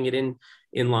and keeping it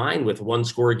in line with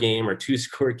 1-score game or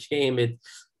 2-score game.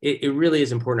 It really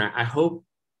is important. I hope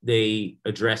they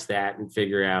address that and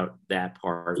figure out that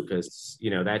part, because,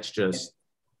 that's just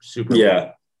super. Yeah.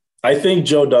 Important. I think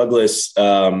Joe Douglas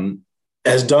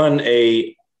has done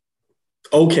a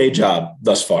okay job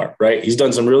thus far, right? He's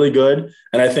done some really good.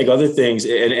 And I think other things,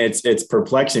 and it's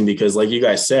perplexing, because like you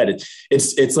guys said,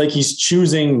 it's like he's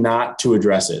choosing not to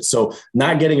address it. So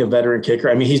not getting a veteran kicker.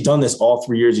 I mean, he's done this all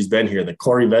 3 years he's been here, the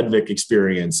Corey Vedvik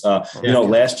experience,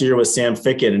 last year was Sam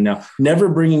Fickett, and now never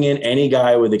bringing in any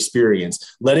guy with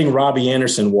experience, letting Robbie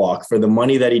Anderson walk for the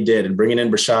money that he did, and bringing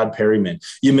in Rashad Perryman.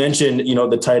 You mentioned,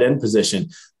 the tight end position.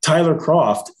 Tyler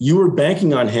Kroft, you were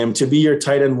banking on him to be your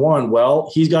tight end one.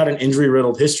 Well, he's got an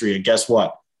injury-riddled history, and guess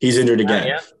what? He's injured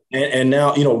again. And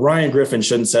now, Ryan Griffin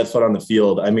shouldn't set foot on the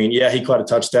field. I mean, yeah, he caught a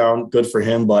touchdown. Good for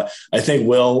him. But I think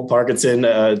Will Parkinson,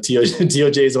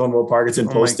 TOJ's own Will Parkinson,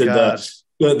 posted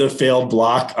the failed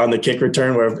block on the kick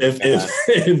return, where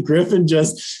if Griffin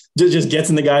just gets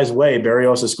in the guy's way,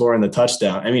 Berrios is scoring the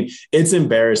touchdown. I mean, it's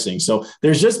embarrassing. So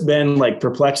there's just been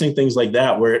perplexing things like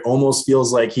that, where it almost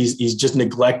feels like he's just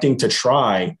neglecting to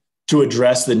try to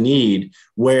address the need,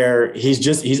 where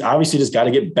he's obviously just got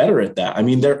to get better at that. I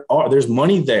mean, there's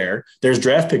money there, there's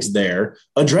draft picks there,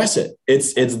 address it.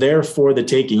 It's there for the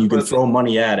taking. You can throw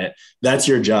money at it. That's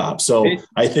your job. So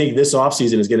I think this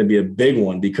offseason is going to be a big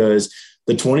one, because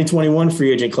the 2021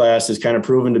 free agent class has kind of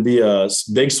proven to be a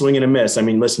big swing and a miss. I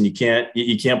mean, listen, you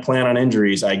can't plan on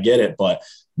injuries. I get it, but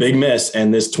big miss.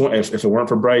 And this, if it weren't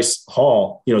for Bryce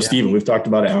Hall, Steven, we've talked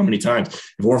about it how many times.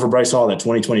 If it weren't for Bryce Hall, that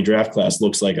 2020 draft class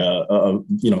looks like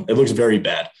it looks very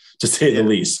bad, to say the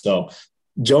least. So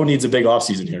Joe needs a big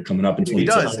offseason here coming up in 2020.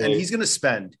 He does, and he's going to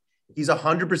spend. He's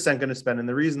 100% going to spend. And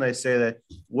the reason I say that,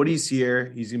 Woody's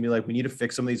here, he's going to be we need to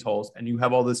fix some of these holes, and you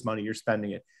have all this money, you're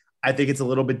spending it. I think it's a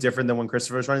little bit different than when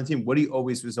Christopher was running the team. Woody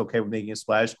always was okay with making a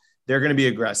splash. They're going to be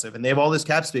aggressive, and they have all this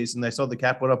cap space, and I saw the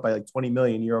cap went up by $20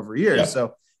 million year over year. Yeah.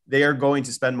 So they are going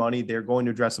to spend money. They're going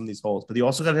to address some of these holes, but you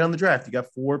also got to hit on the draft. You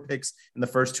got 4 picks in the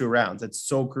first 2 rounds. That's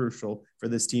so crucial for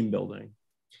this team building.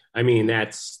 I mean,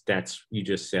 that's you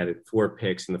just said it, 4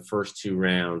 picks in the first 2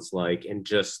 rounds, like, and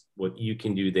just what you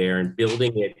can do there and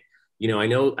building it. I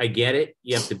know, I get it.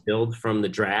 You have to build from the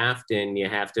draft, and you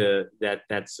have to,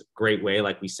 that's a great way.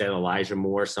 Like we said, Elijah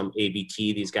Moore, some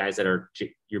ABT, these guys that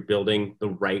you're building the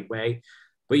right way,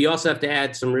 but you also have to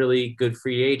add some really good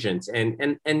free agents. And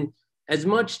as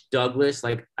much Douglas,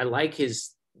 like, I like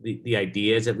the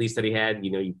ideas, at least, that he had.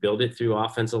 You build it through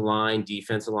offensive line,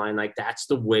 defensive line. Like, that's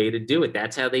the way to do it.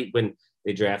 That's how when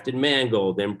they drafted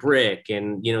Mangold and Brick,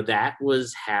 and that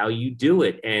was how you do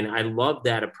it. And I love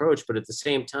that approach. But at the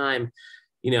same time,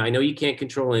 I know you can't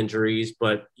control injuries,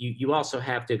 but you also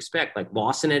have to expect, like,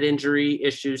 Lawson had injury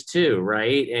issues too,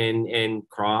 right? And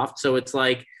Croft. So it's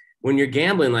like, when you're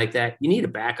gambling like that, you need a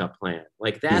backup plan.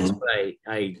 Like, that's what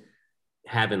I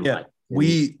haven't liked.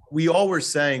 We all were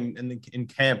saying in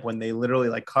camp, when they literally,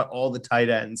 like, cut all the tight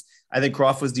ends. I think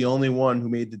Croft was the only one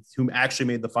who actually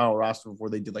made the final roster before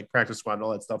they did, like, practice squad and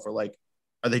all that stuff. Or, like,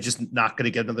 are they just not going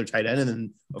to get another tight end? And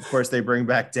then, of course, they bring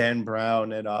back Dan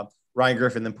Brown and Ryan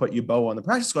Griffin, then put Yeboah on the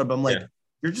practice squad. But I'm like,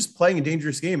 you're just playing a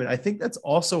dangerous game. And I think that's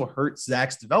also hurt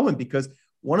Zach's development, because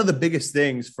one of the biggest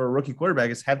things for a rookie quarterback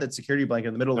is have that security blanket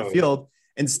in the middle of the field.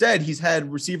 Instead, he's had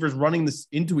receivers running this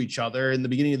into each other in the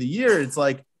beginning of the year. It's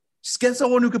like, just get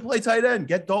someone who can play tight end.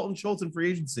 Get Dalton Schultz in free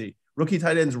agency. Rookie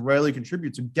tight ends rarely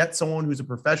contribute. So get someone who's a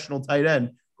professional tight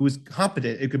end, who's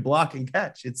competent. It could block and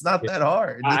catch. It's not that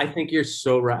hard. I think you're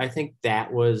so right. I think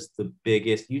that was the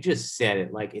biggest. You just said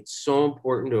it. Like, it's so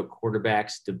important to a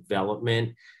quarterback's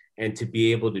development, and to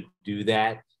be able to do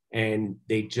that. And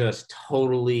they just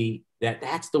totally,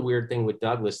 that's the weird thing with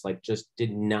Douglas, like, just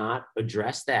did not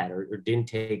address that, or didn't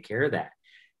take care of that.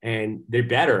 And they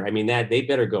better, I mean, they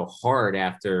better go hard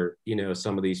after,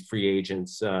 some of these free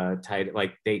agents tight,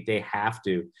 like they have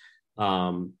to,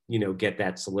 get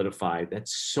that solidified.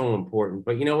 That's so important.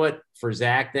 But you know what, for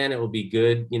Zach, then it will be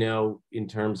good, in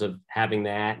terms of having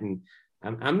that. And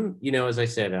I'm, as I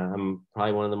said, I'm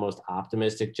probably one of the most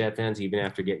optimistic Jet fans, even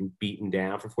after getting beaten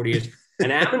down for 40 years.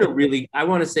 And I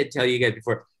want to tell you guys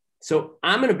before. So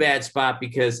I'm in a bad spot,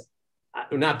 because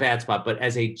not bad spot, but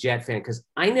as a Jet fan, because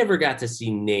I never got to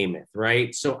see Namath,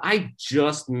 right? So I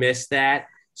just missed that.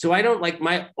 So I don't, like,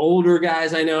 my older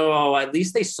guys I know, at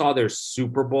least they saw their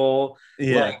Super Bowl.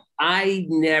 Yeah. Like,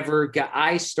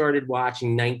 I started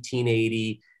watching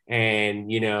 1980, and,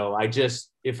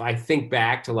 if I think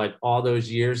back to, like, all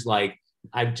those years, like,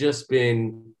 I've just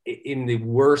been in the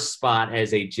worst spot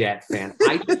as a Jet fan.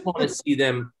 I just want to see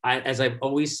them, as I've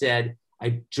always said,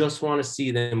 I just want to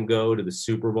see them go to the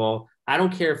Super Bowl. I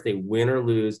don't care if they win or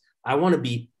lose. I want to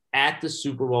be at the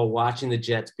Super Bowl watching the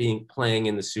Jets playing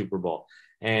in the Super Bowl.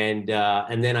 And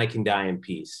then I can die in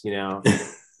peace.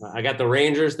 I got the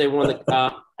Rangers. They won the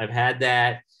cup. I've had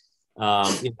that.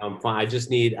 I'm fine. I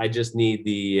just need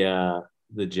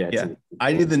the Jets. Yeah.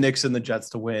 I need the Knicks and the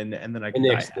Jets to win, and then I can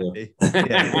die happy.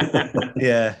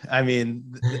 Yeah. I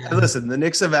mean, listen, the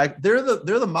Knicks they're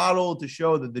the model to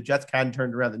show that the Jets can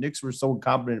turn around. The Knicks were so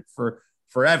incompetent for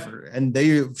forever, and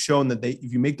they've shown that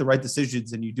if you make the right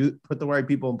decisions and you do put the right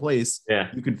people in place,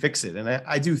 you can fix it. And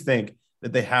I do think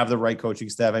that they have the right coaching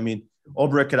staff. I mean,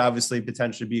 Ulbrich could obviously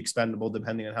potentially be expendable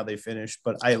depending on how they finish,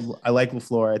 but I like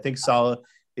LaFleur. I think Saleh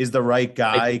is the right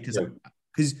guy,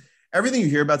 because everything you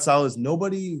hear about Saleh is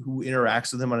nobody who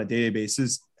interacts with him on a daily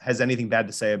basis has anything bad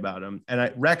to say about him.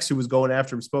 And Rex, who was going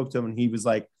after him, spoke to him, and he was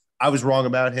like, I was wrong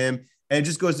about him. And it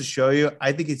just goes to show you,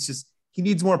 I think it's just, he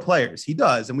needs more players. He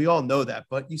does. And we all know that,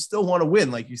 but you still want to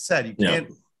win. Like you said, you can't,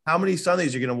 how many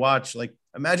Sundays you're going to watch? Like,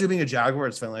 imagine being a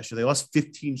Jaguars fan last year. They lost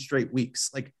 15 straight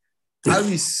weeks. Like,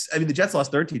 the Jets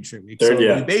lost 13 straight weeks. So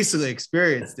we basically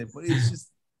experienced it, but it's just,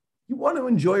 you want to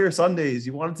enjoy your Sundays.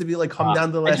 You want it to be like, come down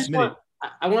to the last minute.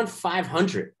 I want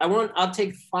 500. I'll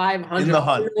take 500 in the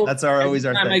hunt. That's always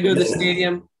our thing. I go to the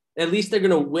stadium, at least they're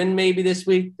going to win maybe this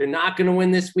week. They're not going to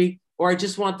win this week. Or I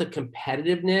just want the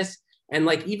competitiveness. And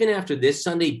like, even after this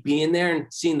Sunday, being there and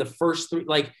seeing the first 3,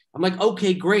 like, I'm like,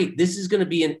 okay, great. This is going to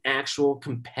be an actual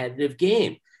competitive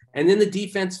game. And then the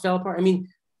defense fell apart. I mean,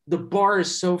 the bar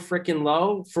is so freaking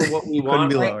low for what we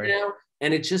want right now.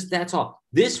 And it's just, that's all.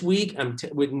 This week,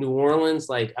 with New Orleans,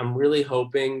 like, I'm really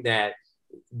hoping that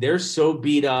they're so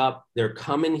beat up. They're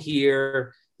coming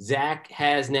here. Zach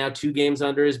has now 2 games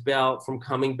under his belt from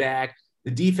coming back.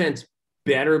 The defense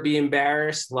better be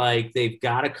embarrassed. Like, they've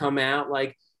got to come out.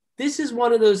 Like, this is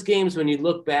one of those games when you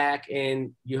look back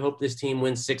and you hope this team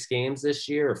wins 6 games this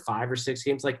year, or 5 or 6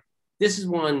 games. Like, this is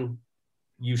one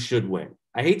you should win.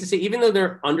 I hate to say, even though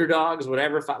they're underdogs,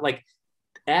 whatever, like,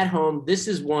 at home, this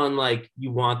is one, like,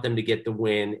 you want them to get the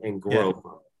win and grow.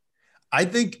 Yeah. I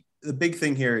think the big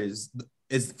thing here is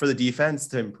for the defense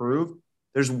to improve.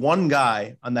 There's one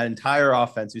guy on that entire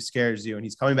offense who scares you, and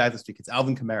he's coming back this week. It's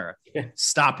Alvin Kamara. Yeah.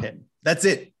 Stop him. That's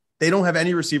it. They don't have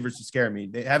any receivers to scare me.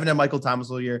 They haven't had Michael Thomas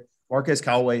all year. Marquez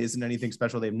Callaway isn't anything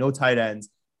special. They have no tight ends.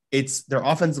 It's their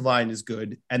offensive line is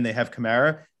good, and they have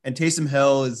Kamara. And Taysom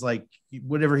Hill is like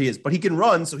whatever he is, but he can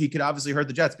run, so he could obviously hurt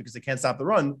the Jets because they can't stop the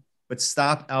run. But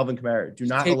stop Alvin Kamara. Do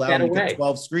not allow him to get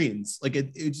 12 screens. Like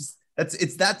it's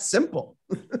that simple.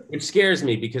 Which scares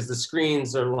me because the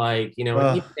screens are like,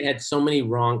 they had so many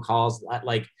wrong calls.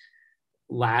 Like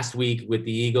last week with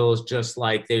the Eagles, just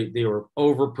like they were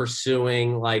over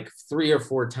pursuing like 3 or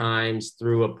 4 times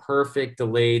through a perfect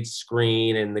delayed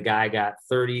screen, and the guy got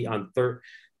 30 on third.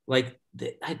 Like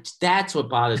that's what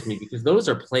bothers me because those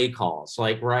are play calls.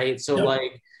 Like, right. So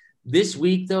like this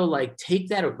week though, like take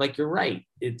that, like you're right.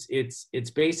 It's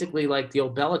basically like the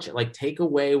old Belichick, like take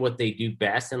away what they do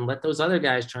best and let those other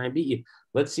guys try and beat you.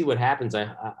 Let's see what happens.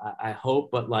 I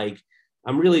hope, but like,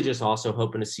 I'm really just also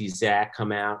hoping to see Zach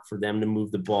come out for them to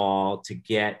move the ball, to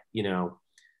get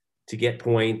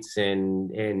points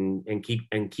and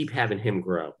keep having him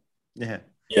grow. Yeah.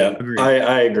 Yeah,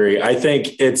 I agree. I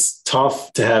think it's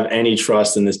tough to have any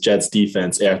trust in this Jets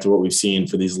defense after what we've seen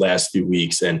for these last few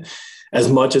weeks. And as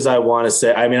much as I want to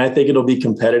say, I mean, I think it'll be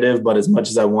competitive, but as much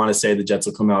as I want to say the Jets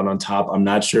will come out on top, I'm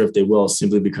not sure if they will,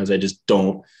 simply because I just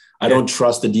don't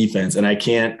trust the defense, and I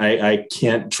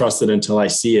can't trust it until I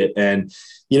see it. And,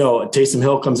 Taysom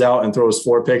Hill comes out and throws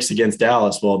 4 picks against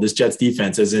Dallas. Well, this Jets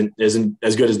defense isn't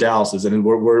as good as Dallas's, and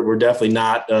we're definitely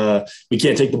not. We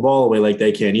can't take the ball away like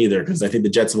they can either, because I think the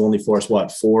Jets have only forced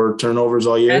 4 turnovers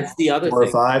all year. That's the other 4 or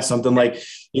 5, something like.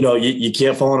 You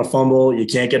can't fall on a fumble, you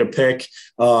can't get a pick.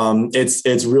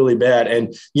 It's really bad,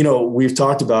 and we've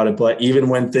talked about it. But even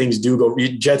when things do go,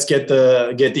 Jets get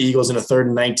the Eagles in a 3rd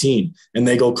and 19, and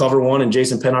they go cover 1, and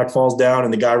Jason Pinnock falls down,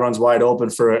 and the guy runs wide open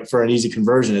for an easy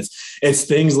conversion. It's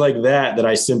things like that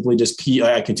I simply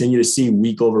I continue to see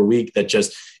week over week that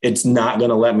just. It's not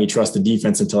going to let me trust the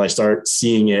defense until I start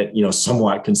seeing it,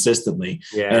 somewhat consistently.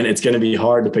 Yeah. And it's going to be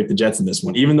hard to pick the Jets in this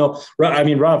one, even though, I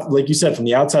mean, Rob, like you said, from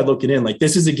the outside looking in, like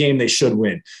this is a game they should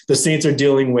win. The Saints are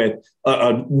dealing with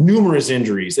numerous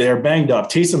injuries. They are banged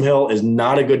up. Taysom Hill is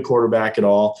not a good quarterback at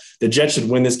all. The Jets should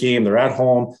win this game. They're at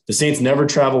home. The Saints never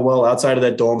travel well outside of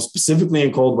that dome, specifically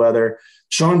in cold weather.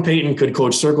 Sean Payton could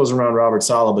coach circles around Robert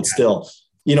Saleh, but still,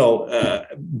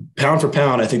 pound for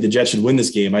pound, I think the Jets should win this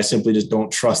game. I simply just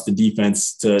don't trust the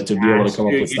defense to be able to come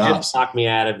up with stops. You just talked me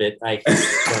out of it. I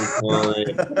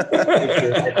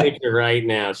think you're right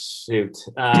now. Shoot.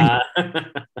 But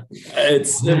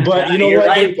you're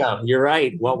right, though. You're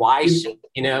right. Well, why should,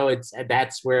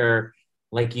 that's where,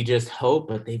 like, you just hope,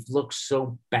 but they've looked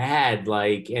so bad.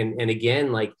 Like, and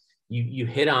again, like you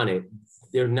hit on it.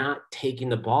 They're not taking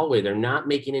the ball away. They're not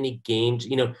making any games.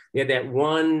 They had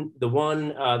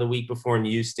the week before in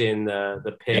Houston,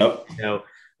 the pick. Yep.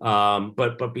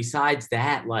 But besides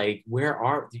that, like,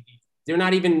 they're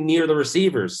not even near the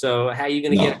receivers. So how are you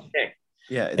going to get a pick?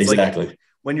 Yeah, it's exactly. Like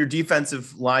when your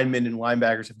defensive linemen and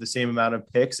linebackers have the same amount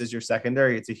of picks as your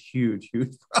secondary, it's a huge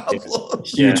problem.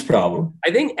 Huge problem. I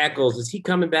think Eccles, is he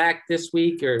coming back this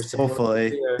week or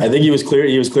hopefully? I think he was clear.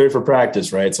 He was cleared for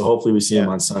practice, right? So hopefully we see him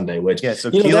on Sunday. Which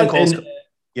so Keelan Cole's.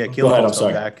 Keelan Cole's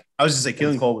coming back. I was just saying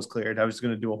Keelan Cole was cleared. I was just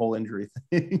going to do a whole injury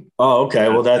thing. Oh, okay.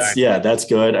 Well, that's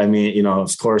good. I mean,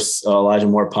 of course, Elijah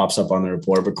Moore pops up on the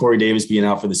report, but Corey Davis being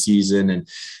out for the season, and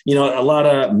a lot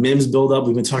of Mims build up.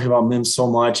 We've been talking about Mims so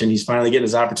much, and he's finally getting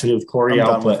his opportunity with Corey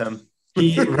out. But him.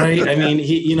 Right? I mean,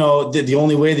 the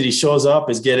only way that he shows up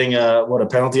is getting a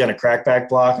penalty on a crackback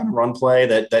block on a run play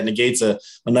that negates a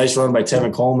nice run by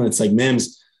Tevin Coleman. It's like,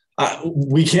 Mims,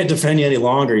 we can't defend you any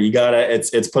longer. You gotta,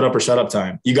 it's put up or shut up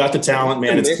time. You got the talent,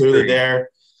 man. It's clearly there.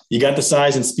 You got the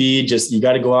size and speed. Just, you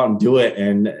got to go out and do it.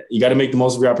 And you got to make the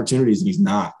most of your opportunities. And he's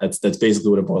not. That's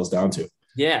basically what it boils down to.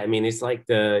 Yeah. I mean, it's like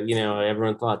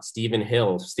everyone thought Stephen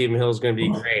Hill is going to be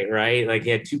great, right? Like,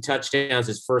 he had 2 touchdowns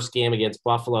his first game against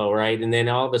Buffalo, right? And then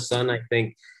all of a sudden, I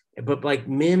think, but like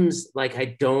Mims, like,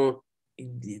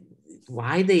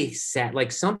 why they sat,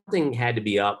 like, something had to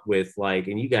be up with, like,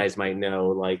 and you guys might know,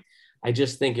 like, I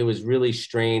just think it was really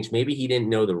strange. Maybe he didn't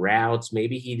know the routes.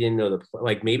 Maybe he didn't know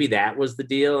maybe that was the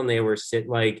deal. And they were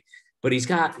but he's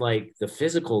got like the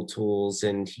physical tools,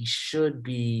 and he should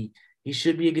be a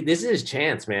good, this is his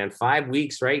chance, man. 5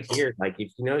 weeks right here. Like,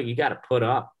 if you got to put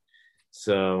up.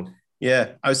 So.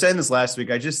 Yeah. I was saying this last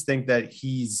week. I just think that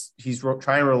he's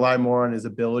trying to rely more on his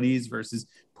abilities versus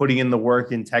putting in the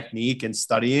work and technique and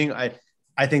studying. I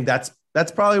think that's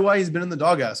probably why he's been in the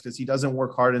doghouse, because he doesn't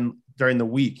work hard during the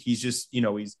week. He's just,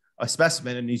 he's a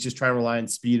specimen, and he's just trying to rely on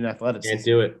speed and athleticism. Can't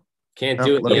do it. Can't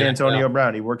do it. Look at Antonio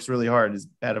Brown. He works really hard, as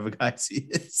bad of a guy as he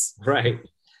is. Right.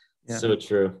 Yeah. So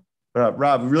true.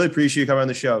 Rob, we really appreciate you coming on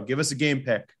the show. Give us a game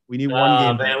pick. We need one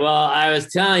game pick. Well, I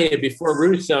was telling you before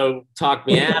Russo talked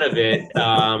me out of it.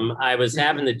 I was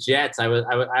having the Jets. I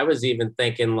was even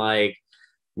thinking like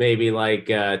maybe like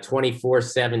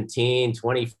 24-17,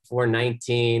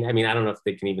 24-19. I mean, I don't know if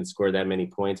they can even score that many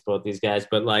points, both these guys,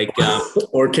 but like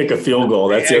or kick a field goal.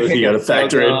 That's the other thing you got to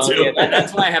factor into. Yeah,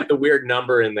 that's why I have the weird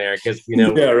number in there because a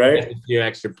few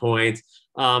extra points.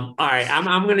 All right,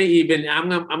 I'm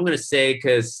gonna say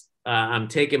because I'm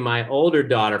taking my older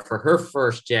daughter for her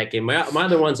first Jet game. My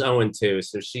other one's 0-2,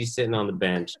 so she's sitting on the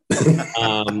bench.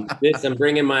 I'm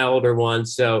bringing my older one,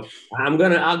 so I'm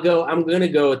gonna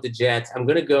go with the Jets. I'm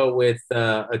gonna go with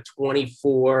a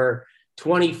 24,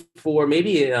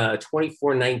 maybe a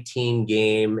 24-19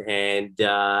 game,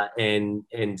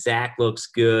 and Zach looks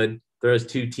good, throws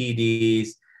 2 TDs,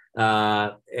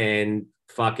 and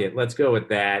fuck it, let's go with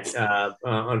that.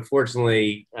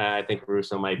 Unfortunately, I think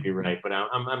Russo might be right, but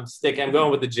I'm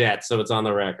going with the Jets, so it's on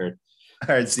the record.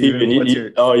 All right, Steven, you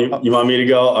want me to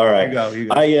go? All right. You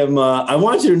go. I am. I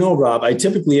want you to know, Rob, I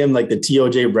typically am like the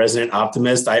TOJ resident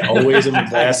optimist. I always am a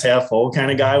glass half full kind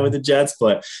of guy with the Jets,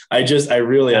 but I've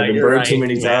been burned too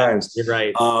many times. You're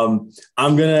right.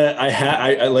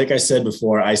 Like I said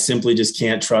before, I simply just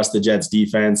can't trust the Jets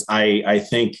defense. I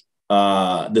think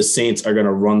the Saints are going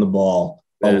to run the ball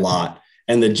a lot,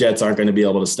 and the Jets aren't going to be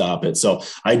able to stop it. So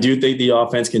I do think the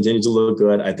offense continues to look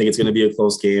good. I think it's going to be a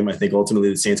close game. I think ultimately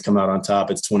the Saints come out on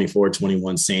top. It's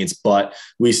 24-21 Saints, but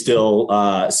we still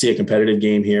see a competitive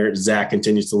game here. Zach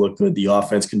continues to look good. The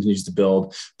offense continues to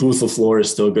build. Booth LaFleur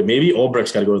is still good. Maybe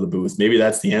Ulbricht's got to go to the booth. Maybe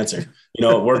that's the answer.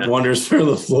 It worked wonders for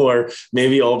LaFleur.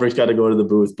 Maybe Ulbricht's got to go to the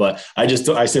booth, but I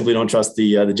simply don't trust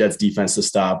the Jets defense to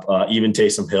stop even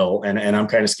Taysom Hill. And I'm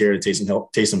kind of scared of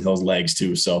Taysom Hill's legs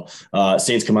too. So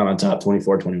Saints come out on top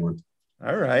 24-21.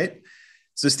 All right.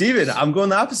 So Steven, I'm going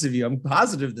the opposite of you. I'm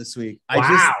positive this week.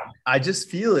 Wow. I just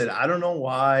feel it. I don't know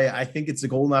why. I think it's a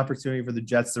golden opportunity for the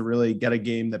Jets to really get a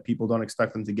game that people don't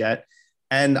expect them to get.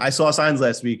 And I saw signs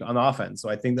last week on offense. So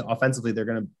I think that offensively, they're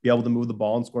going to be able to move the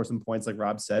ball and score some points, like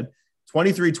Rob said.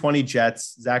 23-20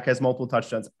 Jets. Zach has multiple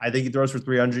touchdowns. I think he throws for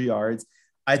 300 yards.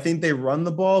 I think they run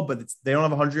the ball, but they don't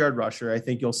have a 100-yard rusher. I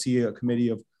think you'll see a committee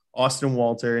of Austin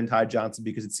Walter and Ty Johnson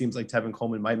because it seems like Tevin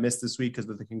Coleman might miss this week because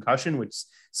of the concussion, which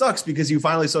sucks because you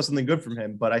finally saw something good from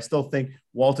him. But I still think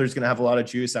Walter's going to have a lot of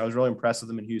juice. I was really impressed with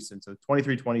him in Houston. So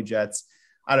 23-20 Jets.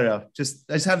 I don't know. I just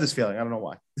have this feeling. I don't know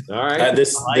why. All right. I'm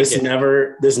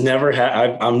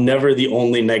never the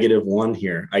only negative one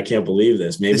here. I can't believe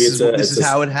this. Maybe this is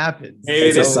how it happens.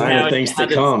 It's a sign of things to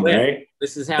come, right?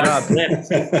 This is how it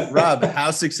flips. Rob,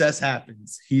 how success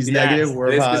happens. He's negative.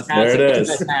 We're positive. There it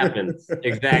is. Happens.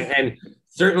 Exactly. And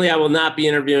certainly I will not be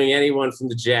interviewing anyone from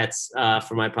the Jets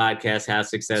for my podcast, How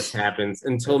Success Happens,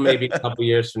 until maybe a couple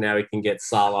years from now we can get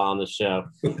Salah on the show.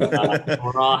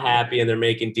 We're all happy and they're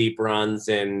making deep runs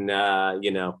and,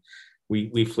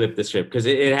 we flip the script because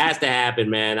it has to happen,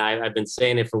 man. I've been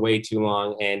saying it for way too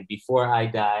long. And before I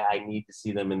die, I need to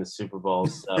see them in the Super Bowl.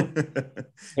 So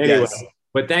anyway,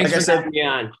 but thanks for having me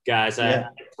on, guys. I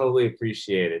totally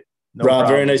appreciate it. No Rob,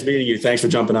 problem. Very nice meeting you. Thanks for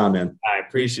jumping on, man. I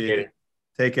appreciate it.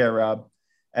 Take care, Rob.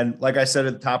 And like I said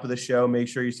at the top of the show, make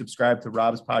sure you subscribe to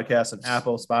Rob's podcast on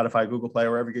Apple, Spotify, Google Play,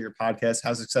 wherever you get your podcast.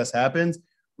 How Success Happens.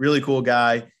 Really cool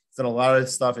guy. He's done a lot of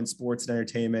stuff in sports and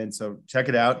entertainment. So check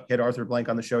it out. He had Arthur Blank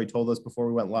on the show. He told us before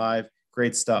we went live.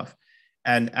 Great stuff.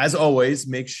 And as always,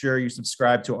 make sure you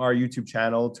subscribe to our YouTube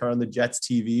channel, Turn on the Jets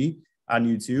TV on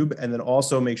YouTube. And then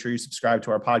also make sure you subscribe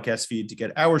to our podcast feed to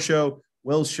get our show,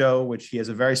 Will's show, which he has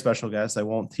a very special guest. I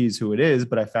won't tease who it is,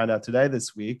 but I found out today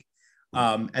this week.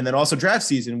 And then also draft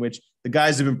season, which the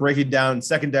guys have been breaking down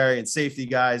secondary and safety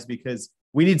guys because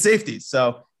we need safeties.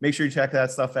 So make sure you check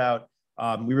that stuff out.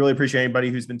 We really appreciate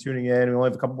anybody who's been tuning in. We only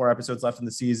have a couple more episodes left in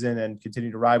the season and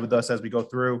continue to ride with us as we go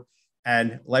through.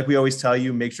 And like we always tell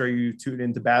you, make sure you tune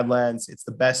into Badlands. It's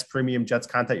the best premium Jets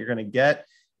content you're going to get.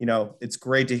 It's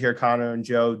great to hear Connor and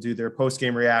Joe do their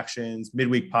post-game reactions,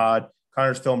 midweek pod,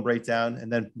 Connor's film breakdown.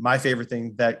 And then my favorite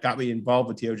thing that got me involved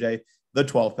with TOJ, the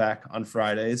 12 pack on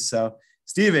Fridays. So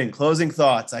Steven, closing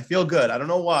thoughts. I feel good. I don't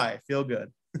know why. I feel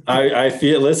good.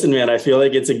 Listen, man, I feel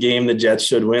like it's a game the Jets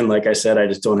should win. Like I said, I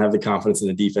just don't have the confidence in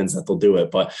the defense that they'll do it.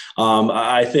 But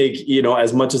I think,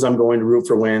 as much as I'm going to root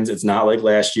for wins, it's not like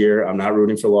last year. I'm not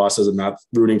rooting for losses. I'm not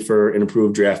rooting for an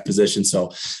improved draft position.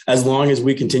 So as long as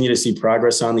we continue to see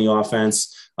progress on the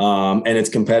offense, and it's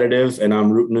competitive and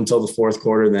I'm rooting until the fourth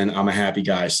quarter, then I'm a happy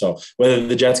guy. So whether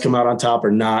the Jets come out on top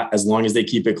or not, as long as they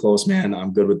keep it close, man,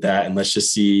 I'm good with that. And let's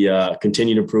just see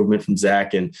continued improvement from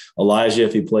Zach and Elijah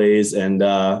if he plays. And,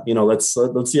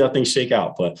 let's see how things shake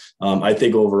out. But I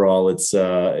think overall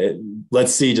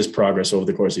let's see just progress over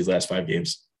the course of these last 5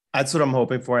 games. That's what I'm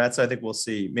hoping for. That's what I think we'll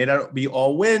see. May not be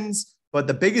all wins, but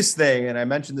the biggest thing, and I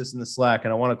mentioned this in the Slack,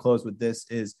 and I want to close with this,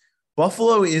 is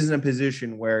Buffalo is in a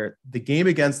position where the game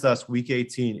against us week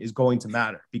 18 is going to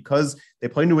matter because they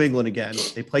play New England again.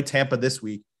 They play Tampa this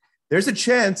week. There's a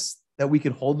chance that we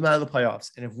can hold them out of the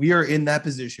playoffs. And if we are in that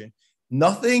position,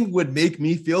 nothing would make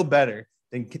me feel better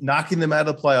than knocking them out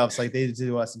of the playoffs like they did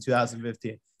to us in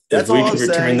 2015. That's if we could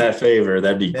return that favor,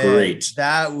 that'd be great.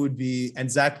 That would be,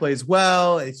 and Zach plays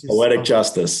well. It's just poetic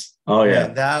justice. Oh yeah,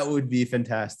 that would be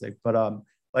fantastic. But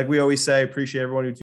like we always say, appreciate everyone who